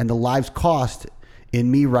damage and the lives cost in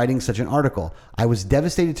me writing such an article. I was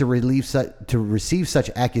devastated to receive such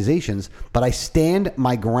accusations, but I stand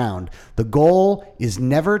my ground. The goal is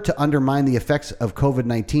never to undermine the effects of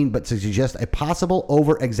COVID-19, but to suggest a possible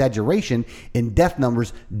over-exaggeration in death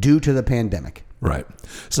numbers due to the pandemic. Right.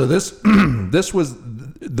 So this was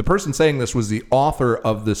the person saying this was the author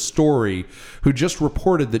of the story who just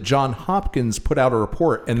reported that Johns Hopkins put out a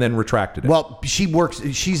report and then retracted it. Well,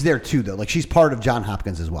 she's there too, though. Like, she's part of Johns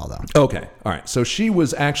Hopkins as well, though. Okay. All right. So she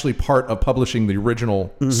was actually part of publishing the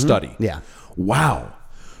original study. Yeah. Wow.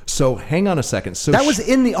 So hang on a second. So that was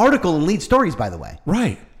in the article in Lead Stories, by the way.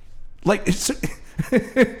 Right. Like, it's...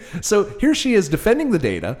 So here she is defending the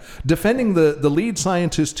data, defending the lead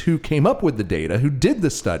scientist who came up with the data, who did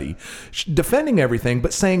the study, defending everything,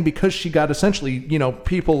 but saying because she got essentially,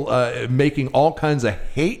 people making all kinds of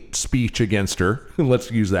hate speech against her.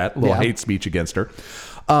 Let's use that little hate speech against her.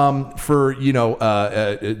 For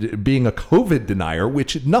being a COVID denier,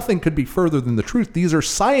 which nothing could be further than the truth. These are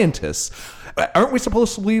scientists. Aren't we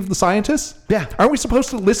supposed to believe the scientists? Yeah. Aren't we supposed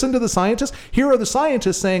to listen to the scientists? Here are the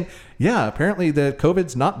scientists saying, yeah, apparently the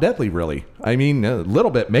COVID's not deadly, really. I mean, a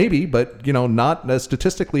little bit maybe, but not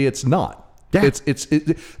statistically. It's not. Yeah.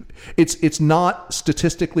 It's not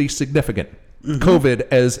statistically significant. COVID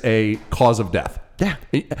as a cause of death. Yeah.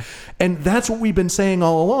 And that's what we've been saying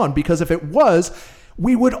all along. Because if it was,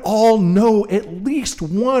 we would all know at least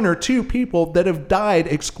one or two people that have died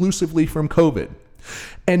exclusively from COVID.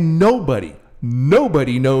 And nobody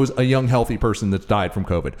knows a young, healthy person that's died from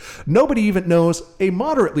COVID. Nobody even knows a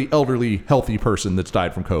moderately elderly, healthy person that's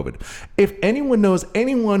died from COVID. If anyone knows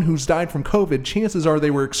anyone who's died from COVID, chances are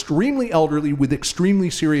they were extremely elderly with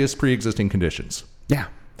extremely serious pre-existing conditions. Yeah.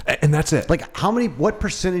 And that's it. Like, what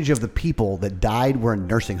percentage of the people that died were in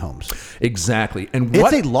nursing homes? Exactly. And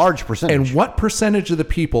it's a large percentage. And what percentage of the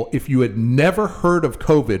people, if you had never heard of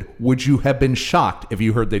COVID, would you have been shocked if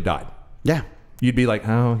you heard they died? Yeah. You'd be like,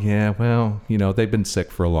 oh, yeah, well, they've been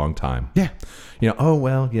sick for a long time. Yeah. Oh,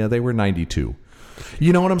 well, yeah, they were 92.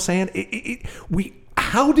 You know what I'm saying?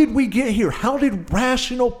 How did we get here? How did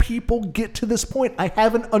rational people get to this point? I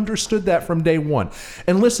haven't understood that from day one.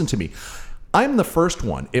 And listen to me. I'm the first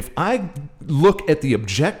one. If I look at the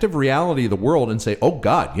objective reality of the world and say, oh,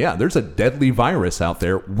 God, yeah, there's a deadly virus out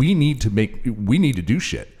there. We need to do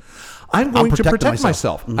shit. I'm going to protect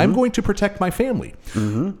myself. I'm going to protect my family.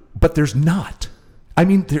 But there's not. I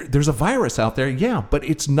mean, there's a virus out there, yeah, but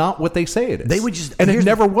it's not what they say it is. They would just, and it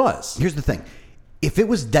never was. Here's the thing: if it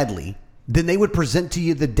was deadly, then they would present to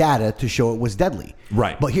you the data to show it was deadly.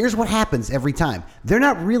 Right. But here's what happens every time: they're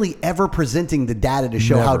not really ever presenting the data to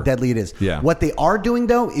show how deadly it is. Yeah. What they are doing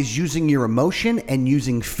though is using your emotion and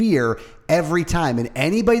using fear every time, and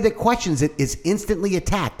anybody that questions it is instantly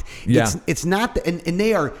attacked. Yeah. It's not, and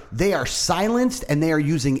they are silenced, and they are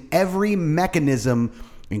using every mechanism,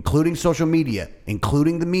 including social media,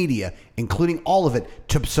 including the media, including all of it,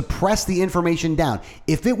 to suppress the information down.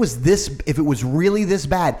 If it was really this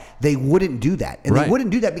bad, they wouldn't do that. And Right. they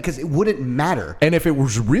wouldn't do that because it wouldn't matter. And if it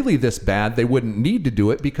was really this bad, they wouldn't need to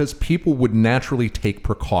do it because people would naturally take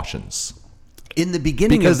precautions. In the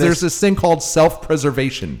beginning Because of this, there's this thing called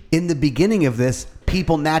self-preservation. in the beginning of this,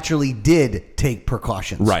 people naturally did take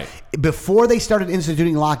precautions. Right. Before they started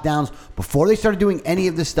instituting lockdowns, before they started doing any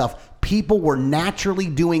of this stuff, people were naturally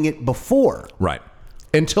doing it before. Right.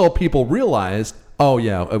 Until people realized, oh,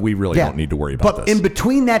 yeah, we really don't need to worry about but this. in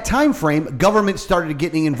between that time frame, government started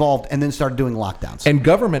getting involved and then started doing lockdowns. And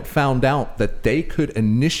government found out that they could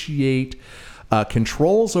initiate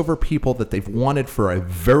controls over people that they've wanted for a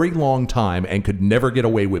very long time and could never get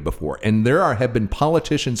away with before. And have been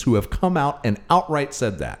politicians who have come out and outright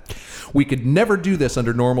said that. We could never do this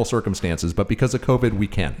under normal circumstances, but because of COVID, we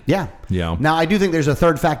can. Yeah. Yeah. Now, I do think there's a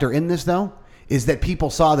third factor in this, though, is that people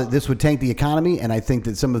saw that this would tank the economy, and I think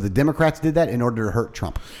that some of the Democrats did that in order to hurt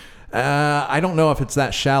Trump. I don't know if it's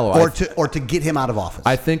that shallow. Or to get him out of office.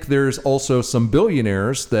 I think there's also some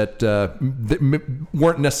billionaires that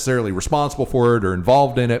weren't necessarily responsible for it or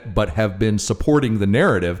involved in it, but have been supporting the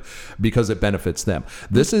narrative because it benefits them.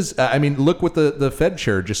 This is, look what the Fed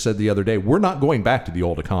chair just said the other day. We're not going back to the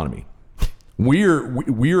old economy.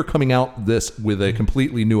 We're coming out this with a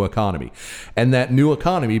completely new economy, and that new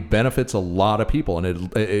economy benefits a lot of people,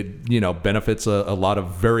 and it benefits a lot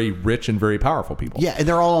of very rich and very powerful people. Yeah, and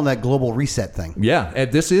they're all on that global reset thing. Yeah,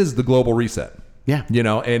 and this is the global reset. Yeah,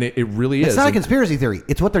 and it really is. It's not a conspiracy theory.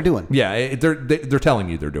 It's what they're doing. Yeah, they're telling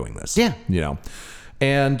you they're doing this. Yeah,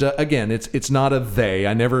 And again, it's not a they.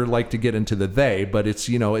 I never like to get into the they, but it's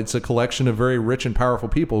a collection of very rich and powerful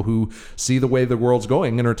people who see the way the world's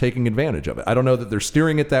going and are taking advantage of it. I don't know that they're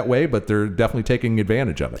steering it that way, but they're definitely taking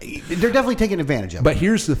advantage of it. They're definitely taking advantage of it. But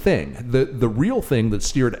here's the thing: the real thing that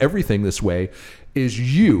steered everything this way is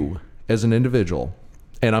you as an individual.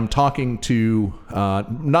 And I'm talking to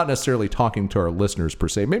not necessarily talking to our listeners per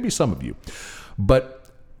se, maybe some of you, but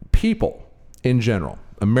people in general.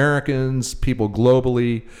 Americans, people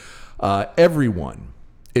globally, everyone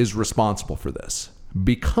is responsible for this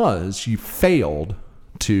because you failed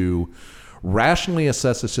to rationally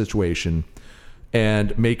assess a situation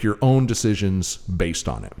and make your own decisions based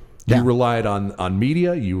on it. Yeah. You relied on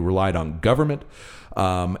media, you relied on government,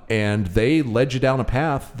 and they led you down a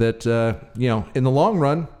path that, in the long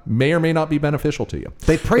run may or may not be beneficial to you.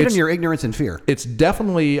 They preyed on your ignorance and fear. It's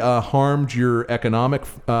definitely harmed your economic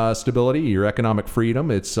stability, your economic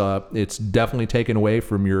freedom. It's definitely taken away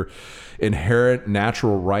from your inherent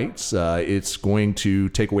natural rights. It's going to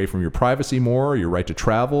take away from your privacy more, your right to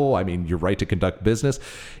travel. Your right to conduct business.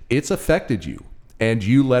 It's affected you, and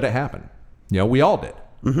you let it happen. We all did.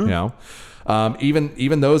 Mm-hmm.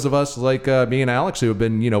 Even those of us like me and Alex who have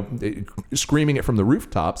been, screaming it from the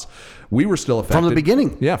rooftops, we were still affected. From the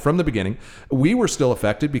beginning. Yeah, from the beginning. We were still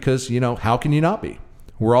affected because, how can you not be?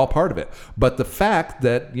 We're all part of it. but the fact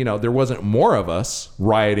that, there wasn't more of us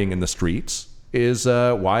rioting in the streets is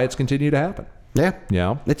why it's continued to happen. Yeah.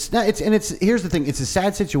 Yeah. Here's the thing. It's a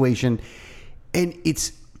sad situation. And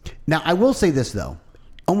now I will say this though.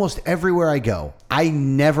 Almost everywhere I go, I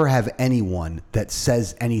never have anyone that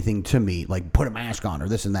says anything to me like put a mask on or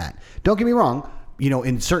this and that. Don't get me wrong.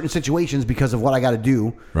 In certain situations, because of what I got to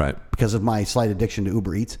do, right? Because of my slight addiction to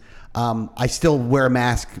Uber Eats, I still wear a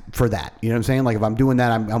mask for that. You know what I'm saying? Like if I'm doing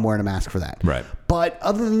that, I'm wearing a mask for that. Right. But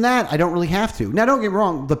other than that, I don't really have to. Now, don't get me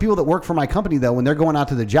wrong. The people that work for my company, though, when they're going out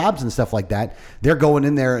to the jobs and stuff like that, they're going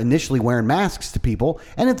in there initially wearing masks to people.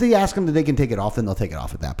 And if they ask them that they can take it off, then they'll take it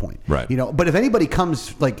off at that point. Right. But if anybody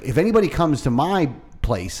comes to my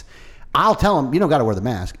place, I'll tell them, you don't got to wear the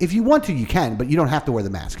mask. If you want to, you can, but you don't have to wear the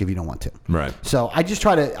mask if you don't want to. Right. So I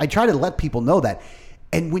try to let people know that.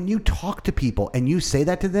 And when you talk to people and you say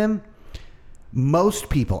that to them, most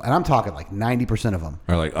people, and I'm talking like 90% of them,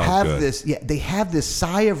 are like, oh, have good. this. Yeah, they have this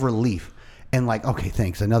sigh of relief and like, okay,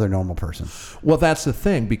 thanks, another normal person. Well, that's the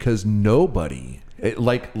thing, because nobody,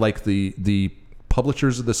 like the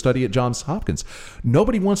publishers of the study at Johns Hopkins,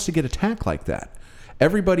 nobody wants to get attacked like that.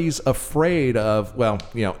 everybody's afraid of, well,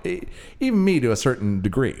 even me to a certain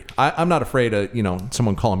degree. I'm not afraid of,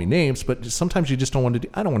 someone calling me names, but sometimes you just don't want to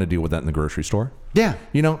I don't want to deal with that in the grocery store. Yeah.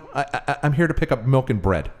 I'm here to pick up milk and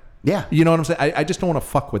bread. Yeah. You know what I'm saying? I just don't want to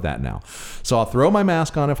fuck with that now. So I'll throw my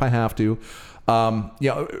mask on if I have to.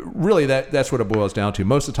 Really that's what it boils down to.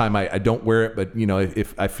 Most of the time I don't wear it, but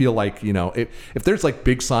if I feel like, if there's like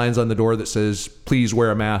big signs on the door that says, please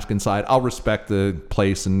wear a mask inside, I'll respect the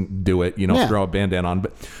place and do it, throw a bandana on.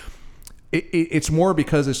 But it's more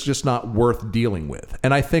because it's just not worth dealing with.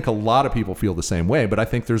 And I think a lot of people feel the same way, but I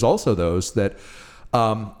think there's also those that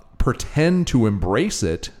pretend to embrace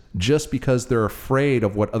it just because they're afraid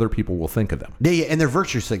of what other people will think of them. Yeah, and they're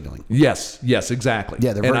virtue signaling. Yes, exactly.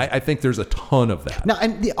 Yeah, and I think there's a ton of that. Now,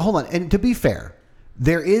 hold on. And to be fair,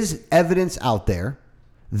 there is evidence out there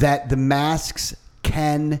that the masks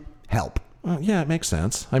can help. Yeah, it makes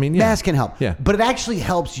sense. I mean, masks can help. Yeah. But it actually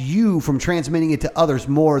helps you from transmitting it to others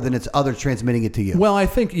more than it's others transmitting it to you. Well, I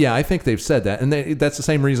think they've said that. And that's the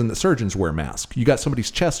same reason that surgeons wear masks. You got somebody's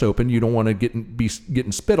chest open, you don't want to be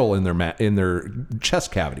getting spittle in their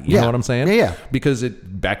chest cavity. You know what I'm saying? Yeah. Because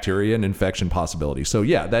bacteria and infection possibility. So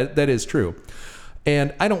yeah, that is true.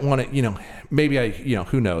 And I don't want to, maybe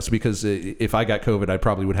who knows? Because if I got COVID, I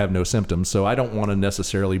probably would have no symptoms. So I don't want to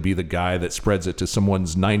necessarily be the guy that spreads it to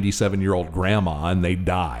someone's 97-year-old grandma and they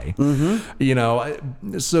die.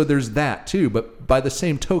 Mm-hmm. So there's that too. But by the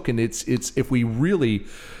same token, it's if we really,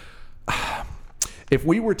 if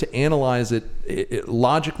we were to analyze it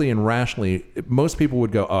logically and rationally, most people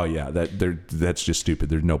would go, oh yeah, that's just stupid.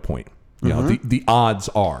 There's no point. The odds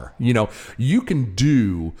are, you can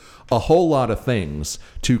do a whole lot of things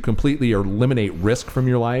to completely eliminate risk from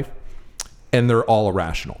your life, and they're all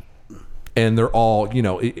irrational. And they're all,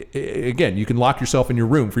 again, you can lock yourself in your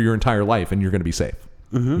room for your entire life and you're going to be safe.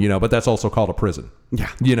 Mm-hmm. But that's also called a prison.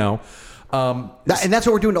 Yeah. And that's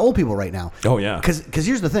what we're doing to old people right now. Oh, yeah. Because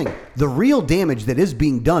here's the thing. The real damage that is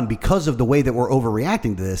being done because of the way that we're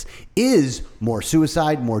overreacting to this is more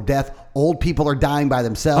suicide, more death. Old people are dying by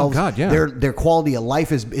themselves. Oh, God, yeah. Their quality of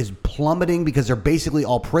life is plummeting because they're basically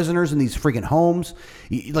all prisoners in these freaking homes.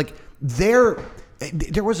 There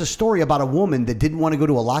was a story about a woman that didn't want to go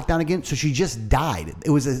to a lockdown again, so she just died. It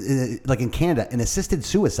was like in Canada, an assisted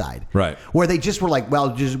suicide. Right. Where they just were like,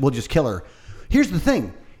 well, we'll just kill her. Here's the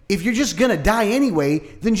thing. If you're just going to die anyway,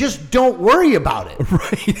 then just don't worry about it.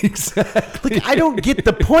 Right, exactly. I don't get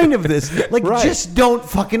the point of this. Just don't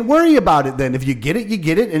fucking worry about it then. If you get it, you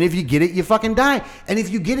get it. And if you get it, you fucking die. And if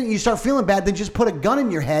you get it and you start feeling bad, then just put a gun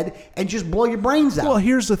in your head and just blow your brains out. Well,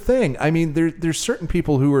 here's the thing. I mean, there's certain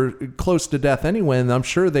people who are close to death anyway, and I'm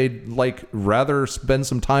sure they'd rather spend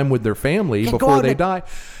some time with their family before they die.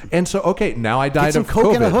 And so, okay, now I died of coke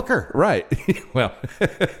COVID. and a hooker. Right. Well.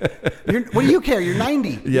 What do you care? You're 90.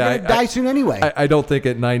 Yeah. You're going to die soon anyway. I don't think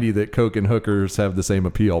at 90 that coke and hookers have the same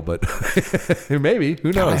appeal, but maybe.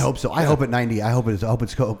 Who knows? God, I hope so. I hope at 90. I hope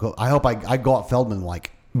it's coke. I hope I go out Feldman like.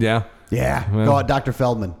 Yeah. Yeah. Well, go out Dr.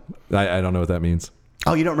 Feldman. I don't know what that means.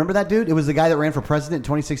 Oh, you don't remember that dude? It was the guy that ran for president in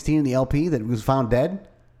 2016 in the LP that was found dead.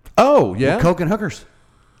 Oh, yeah. With coke and hookers.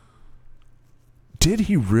 Did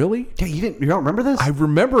he really? Yeah, you don't remember this? I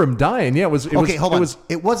remember him dying. Yeah, it was. Hold on.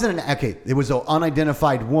 It wasn't it was an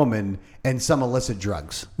unidentified woman and some illicit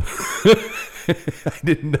drugs. I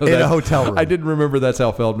didn't know that. In a hotel room. I didn't remember that's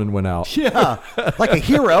how Feldman went out. Yeah, like a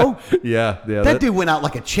hero. Yeah. That dude went out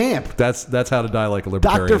like a champ. That's how to die like a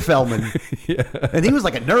libertarian. Dr. Feldman. Yeah. And he was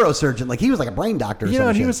like a neurosurgeon. Like he was like a brain doctor.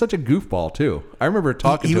 And he was such a goofball too. I remember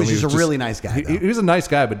talking to him. He was just a really nice guy. He was a nice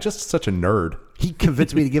guy, but just such a nerd. He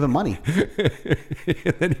convinced me to give him money.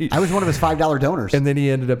 I was one of his $5 donors. And then he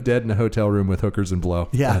ended up dead in a hotel room with hookers and blow.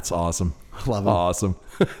 Yeah. That's awesome. Love him. Awesome.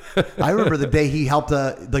 I remember the day he helped.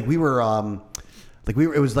 It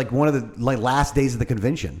was like one of the last days of the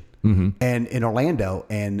convention, and in Orlando,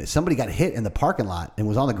 and somebody got hit in the parking lot and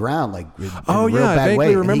was on the ground in a real bad I vaguely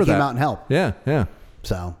way. remember and he that. came out and helped. Yeah.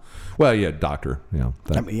 So, well, yeah, doctor. Yeah.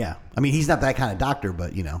 I mean, he's not that kind of doctor,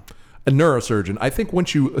 but a neurosurgeon. I think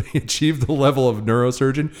once you achieve the level of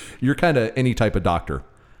neurosurgeon, you're kind of any type of doctor.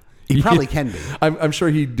 He probably can be. I'm sure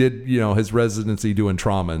he did, his residency doing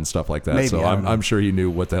trauma and stuff like that. Maybe, so I'm sure he knew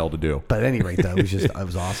what the hell to do. But at any rate, though, it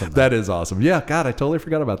was awesome. That is awesome. Yeah, God, I totally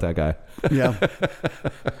forgot about that guy. Yeah.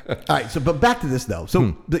 All right. So, but back to this though.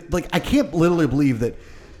 So, I can't literally believe that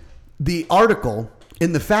the article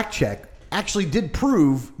in the fact check actually did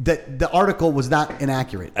prove that the article was not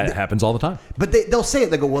inaccurate. It happens all the time. But they'll say it.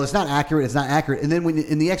 They go, well, it's not accurate. And then when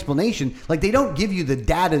in the explanation, they don't give you the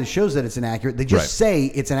data that shows that it's inaccurate. They just say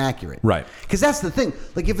it's inaccurate. Right. Because that's the thing.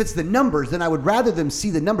 If it's the numbers, then I would rather them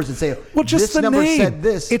see the numbers and say, well, just this number said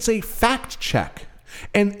this. It's a fact check.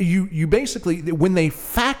 And you basically, when they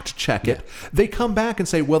fact check it, they come back and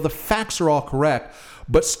say, well, the facts are all correct,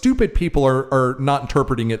 but stupid people are not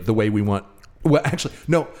interpreting it the way we want. Well, actually,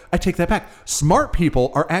 no, I take that back. Smart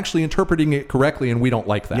people are actually interpreting it correctly, and we don't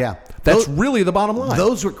like that. Yeah. That's really the bottom line.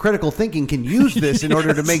 Those with critical thinking can use this in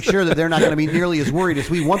order to make sure that they're not going to be nearly as worried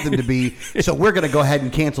as we want them to be. So we're going to go ahead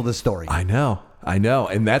and cancel this story. I know.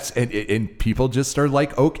 And that's and people just are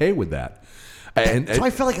like okay with that. So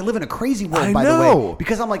I feel like I live in a crazy world, by the way,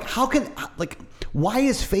 because I'm like, why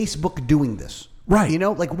is Facebook doing this? Right. You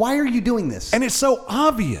know, like, why are you doing this? And it's so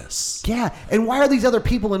obvious. Yeah. And why are these other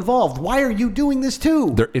people involved? Why are you doing this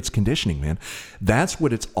too? It's conditioning, man. That's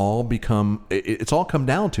what it's all become. It's all come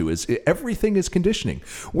down to is everything is conditioning.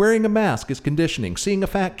 Wearing a mask is conditioning. Seeing a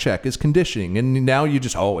fact check is conditioning. And now you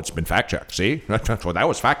just, it's been fact checked. See, well, that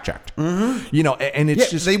was fact checked. Mm-hmm. You know, and it's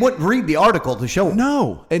just. They wouldn't read the article to show it.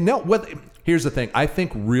 No. And no. Well, here's the thing. I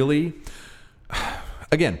think really,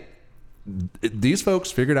 again, these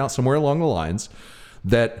folks figured out somewhere along the lines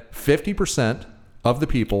that 50% of the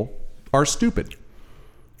people are stupid.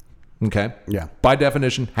 Okay? Yeah. By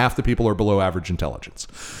definition, half the people are below average intelligence.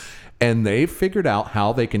 And they've figured out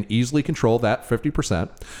how they can easily control that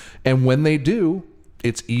 50%. And when they do,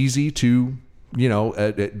 it's easy to,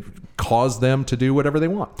 cause them to do whatever they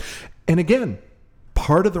want. And again,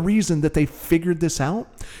 part of the reason that they figured this out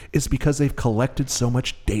is because they've collected so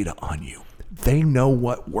much data on you. They know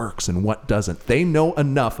what works and what doesn't. They know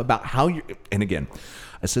enough about how you. And again,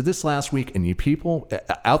 I said this last week, and you people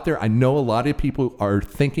out there, I know a lot of people are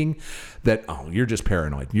thinking that, you're just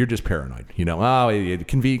paranoid. You're just paranoid. I'll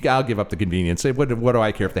give up the convenience. What do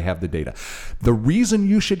I care if they have the data? The reason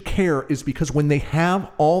you should care is because when they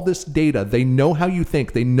have all this data, they know how you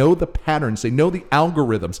think. They know the patterns. They know the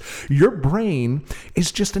algorithms. Your brain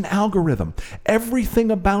is just an algorithm.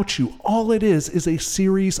 Everything about you, all it is a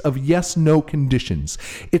series of yes-no conditions.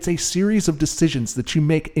 It's a series of decisions that you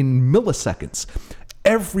make in milliseconds.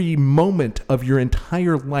 Every moment of your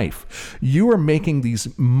entire life, you are making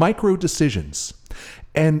these micro decisions.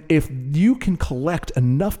 And if you can collect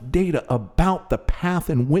enough data about the path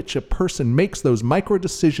in which a person makes those micro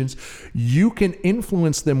decisions, you can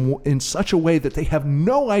influence them in such a way that they have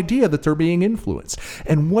no idea that they're being influenced.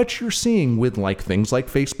 And what you're seeing with things like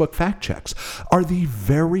Facebook fact checks are the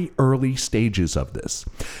very early stages of this.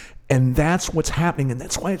 And that's what's happening. And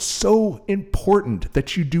that's why it's so important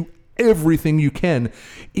that you do everything you can,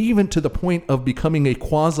 even to the point of becoming a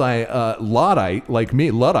quasi Luddite like me.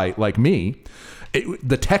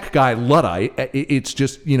 The tech guy Luddite. It's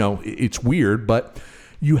just, it's weird, but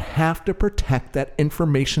you have to protect that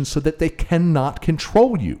information so that they cannot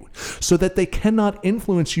control you, so that they cannot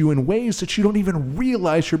influence you in ways that you don't even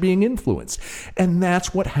realize you're being influenced. And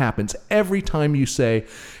that's what happens every time you say,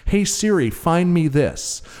 hey Siri, find me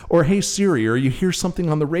this, or hey Siri, or you hear something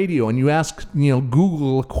on the radio and you ask,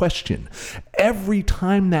 Google a question. Every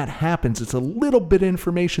time that happens, it's a little bit of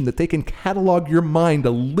information that they can catalog your mind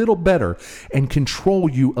a little better and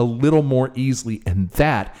control you a little more easily. And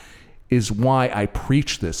that is why I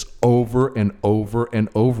preach this over and over and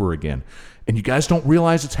over again. And you guys don't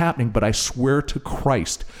realize it's happening, but I swear to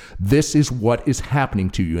Christ, this is what is happening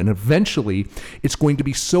to you. And eventually, it's going to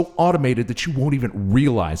be so automated that you won't even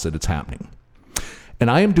realize that it's happening.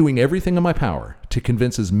 And I am doing everything in my power to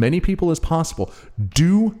convince as many people as possible,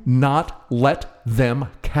 do not let them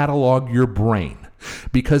catalog your brain.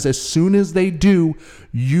 Because as soon as they do,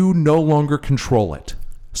 you no longer control it.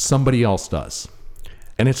 Somebody else does.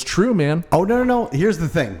 And it's true, man. Oh, no. Here's the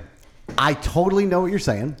thing. I totally know what you're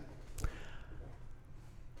saying.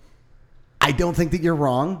 I don't think that you're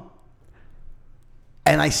wrong.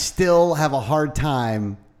 And I still have a hard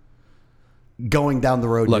time going down the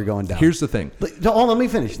road you're going down. Here's the thing. Hold on, let me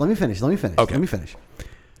finish. Okay. Let me finish.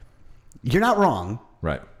 You're not wrong.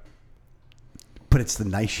 Right. But it's the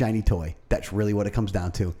nice, shiny toy. That's really what it comes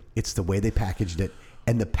down to. It's the way they packaged it.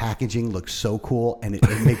 And the packaging looks so cool, and it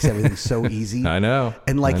makes everything so easy. I know.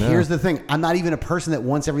 And here's the thing: I'm not even a person that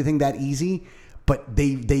wants everything that easy, but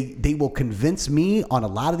they will convince me on a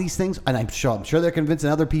lot of these things, and I'm sure they're convincing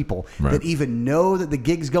other people that even know that the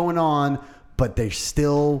gig's going on, but they're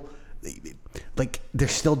still they're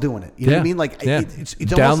still doing it. You know what I mean? It's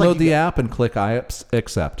download the app and click I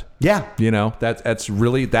accept. Yeah.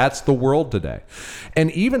 That's the world today. And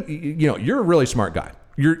even you're a really smart guy.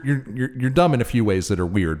 You're dumb in a few ways that are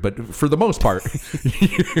weird, but for the most part, I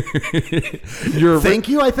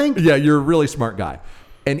think. Yeah, you're a really smart guy.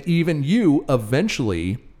 And even you,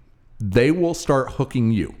 eventually, they will start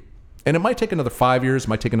hooking you. And it might take another 5 years, it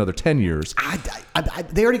might take another 10 years.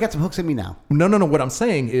 They already got some hooks in me now. No. What I'm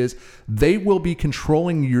saying is they will be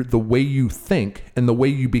controlling the way you think and the way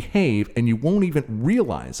you behave, and you won't even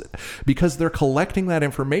realize it because they're collecting that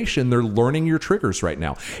information. They're learning your triggers right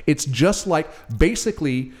now. It's just like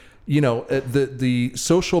basically, the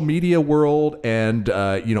social media world and,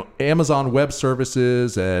 Amazon Web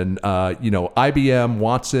Services and, IBM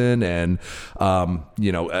Watson and,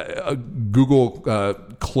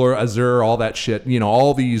 Google Azure, all that shit,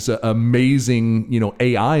 all these amazing,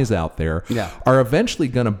 AIs out there are eventually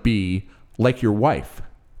going to be like your wife.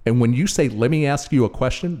 And when you say, let me ask you a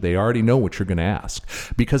question, they already know what you're going to ask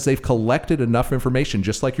because they've collected enough information,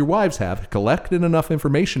 just like your wives have, collected enough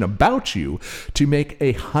information about you to make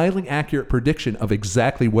a highly accurate prediction of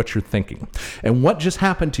exactly what you're thinking. And what just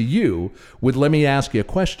happened to you with let me ask you a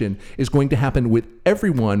question is going to happen with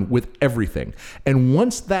everyone with everything. And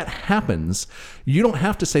once that happens, you don't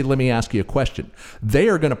have to say, let me ask you a question. They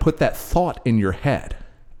are going to put that thought in your head.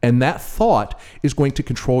 And that thought is going to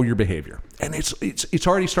control your behavior. And it's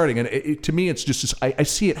already starting. And to me, it's just, I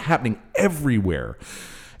see it happening everywhere.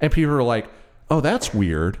 And people are like, oh, that's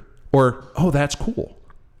weird. Or, oh, that's cool.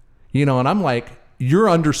 And I'm like, you're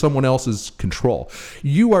under someone else's control.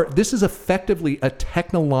 This is effectively a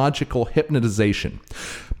technological hypnotization.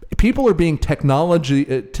 People are being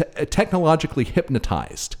technologically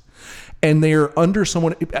hypnotized. And they're under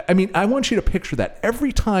someone. I mean, I want you to picture that.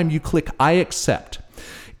 Every time you click I accept,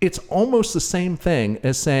 it's almost the same thing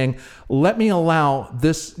as saying, let me allow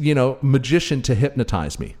this, magician to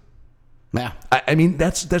hypnotize me. Yeah. I mean,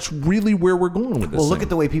 that's really where we're going with this. Well, look at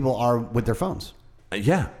the way people are with their phones.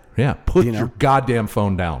 Yeah. Put your goddamn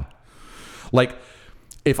phone down. Like,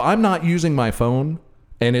 if I'm not using my phone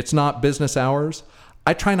and it's not business hours,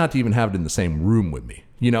 I try not to even have it in the same room with me.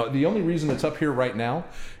 The only reason it's up here right now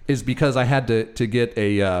is because I had to get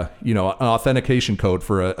an authentication code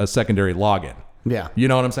for a secondary login. Yeah. You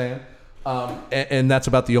know what I'm saying? And that's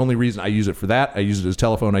about the only reason I use it for that. I use it as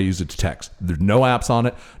telephone. I use it to text. There's no apps on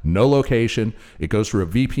it, no location. It goes through a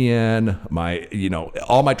VPN.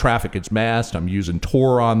 All my traffic gets masked. I'm using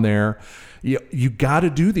Tor on there. You got to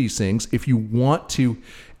do these things if you want to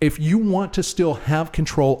still have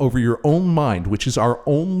control over your own mind, which is our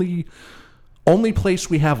only place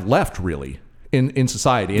we have left really in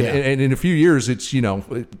society. Yeah. And in a few years, it's,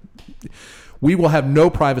 we will have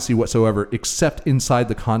no privacy whatsoever except inside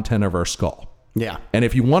the content of our skull. Yeah. And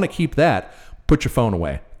if you want to keep that, put your phone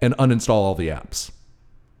away and uninstall all the apps.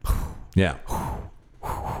 Yeah.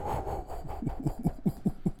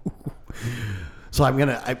 So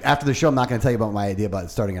after the show, I'm not going to tell you about my idea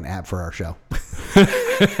about starting an app for our show.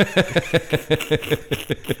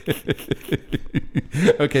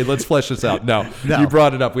 Okay, let's flesh this out. No, you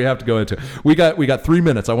brought it up. We have to go into it. We got 3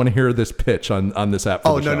 minutes. I want to hear this pitch on this app.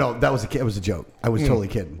 Oh, no, that was it was a joke. I was totally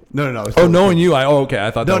kidding. No. Knowing you, I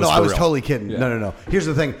thought that was I was real. totally kidding. Yeah. No. Here's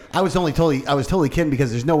the thing. I was totally kidding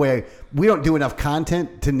because there's no way we don't do enough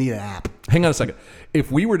content to need an app. Hang on a second.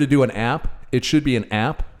 If we were to do an app, it should be an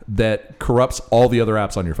app that corrupts all the other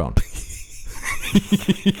apps on your phone.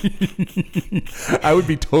 I would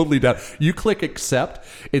be totally down. You click accept,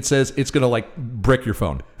 it says it's going to brick your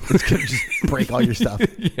phone. It's going to just break all your stuff.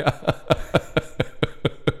 Yeah.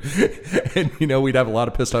 And we'd have a lot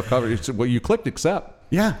of pissed off coverage. Well, you clicked accept.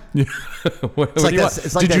 Yeah. What do you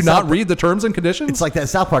want? Did you not read the terms and conditions? It's like that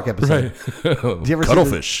South Park episode. Right. Do you ever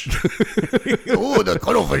Cuttlefish. Oh, the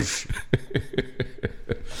cuttlefish.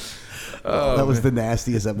 That was the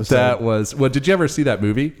nastiest episode. That was. Well, did you ever see that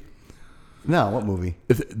movie? No, what movie?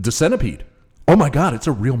 The Centipede. Oh my God, it's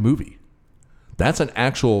a real movie. That's an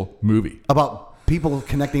actual movie. About people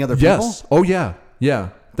connecting other people? Yes. Oh yeah. Yeah.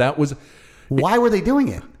 That was. Why were they doing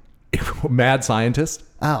it? Mad scientist.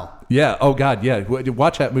 Oh. Yeah. Oh God. Yeah.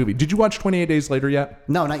 Watch that movie. Did you watch 28 Days Later yet?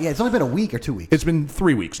 No, not yet. It's only been a week or 2 weeks. It's been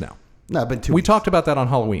 3 weeks now. No, it's been 2 weeks. We weeks. talked about that on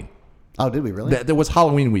Halloween. Oh, did we really? There was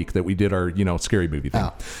Halloween week that we did our, scary movie thing.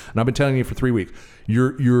 Oh. And I've been telling you for 3 weeks,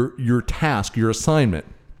 your task, your assignment,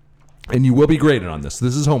 and you will be graded on this.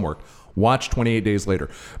 This is homework. Watch 28 Days Later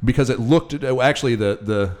because it looked actually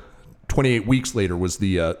the 28 Weeks Later was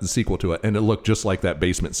the sequel to it, and it looked just like that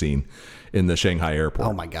basement scene in the Shanghai airport.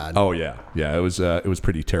 Oh my God. Oh yeah. It was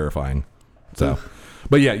pretty terrifying. So,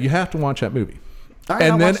 but yeah, you have to watch that movie. All right,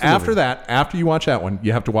 and I'll then watch the after movie. that, after you watch that one,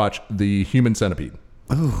 you have to watch The Human Centipede.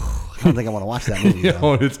 Ooh, I don't think I want to watch that movie.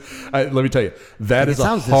 Let me tell you, that is a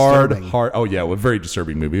sounds hard. disturbing. Oh yeah, a very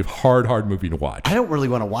disturbing movie. A hard movie to watch. I don't really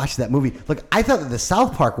want to watch that movie. Look, I thought that the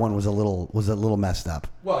South Park one was a little messed up.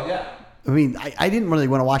 Well, yeah. I mean, I didn't really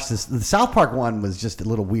want to watch this. The South Park one was just a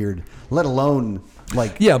little weird, let alone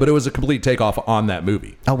like. Yeah, but it was a complete takeoff on that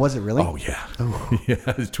movie. Oh, was it really? Oh, yeah. Yeah.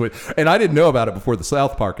 And I didn't know about it before the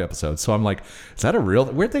South Park episode. So I'm like, is that a real?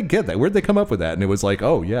 Where'd they get that? Where'd they come up with that? And it was like,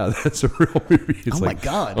 oh, yeah, that's a real movie. It's Oh, my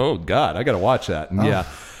God. Oh, God. I got to watch that. And yeah,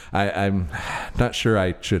 I'm not sure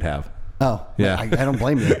I should have. Oh, Yeah. I don't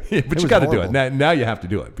blame you. But you got to do it. Now you have to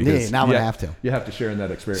do it. Because now I'm going to have to. You have to share in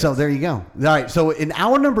that experience. So there you go. All right. So in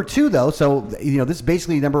hour number 2, though, this is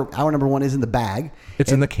basically hour number 1 is in the bag.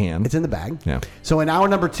 It's in the can. It's in the bag. Yeah. So in hour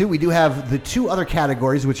number 2, we do have the 2 other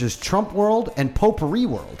categories, which is Trump World and Potpourri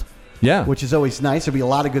World. Yeah. Which is always nice. There'll be a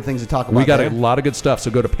lot of good things to talk about. We got there. a lot of good stuff.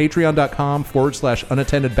 So go to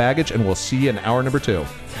patreon.com/unattended baggage, and we'll see you in hour number 2.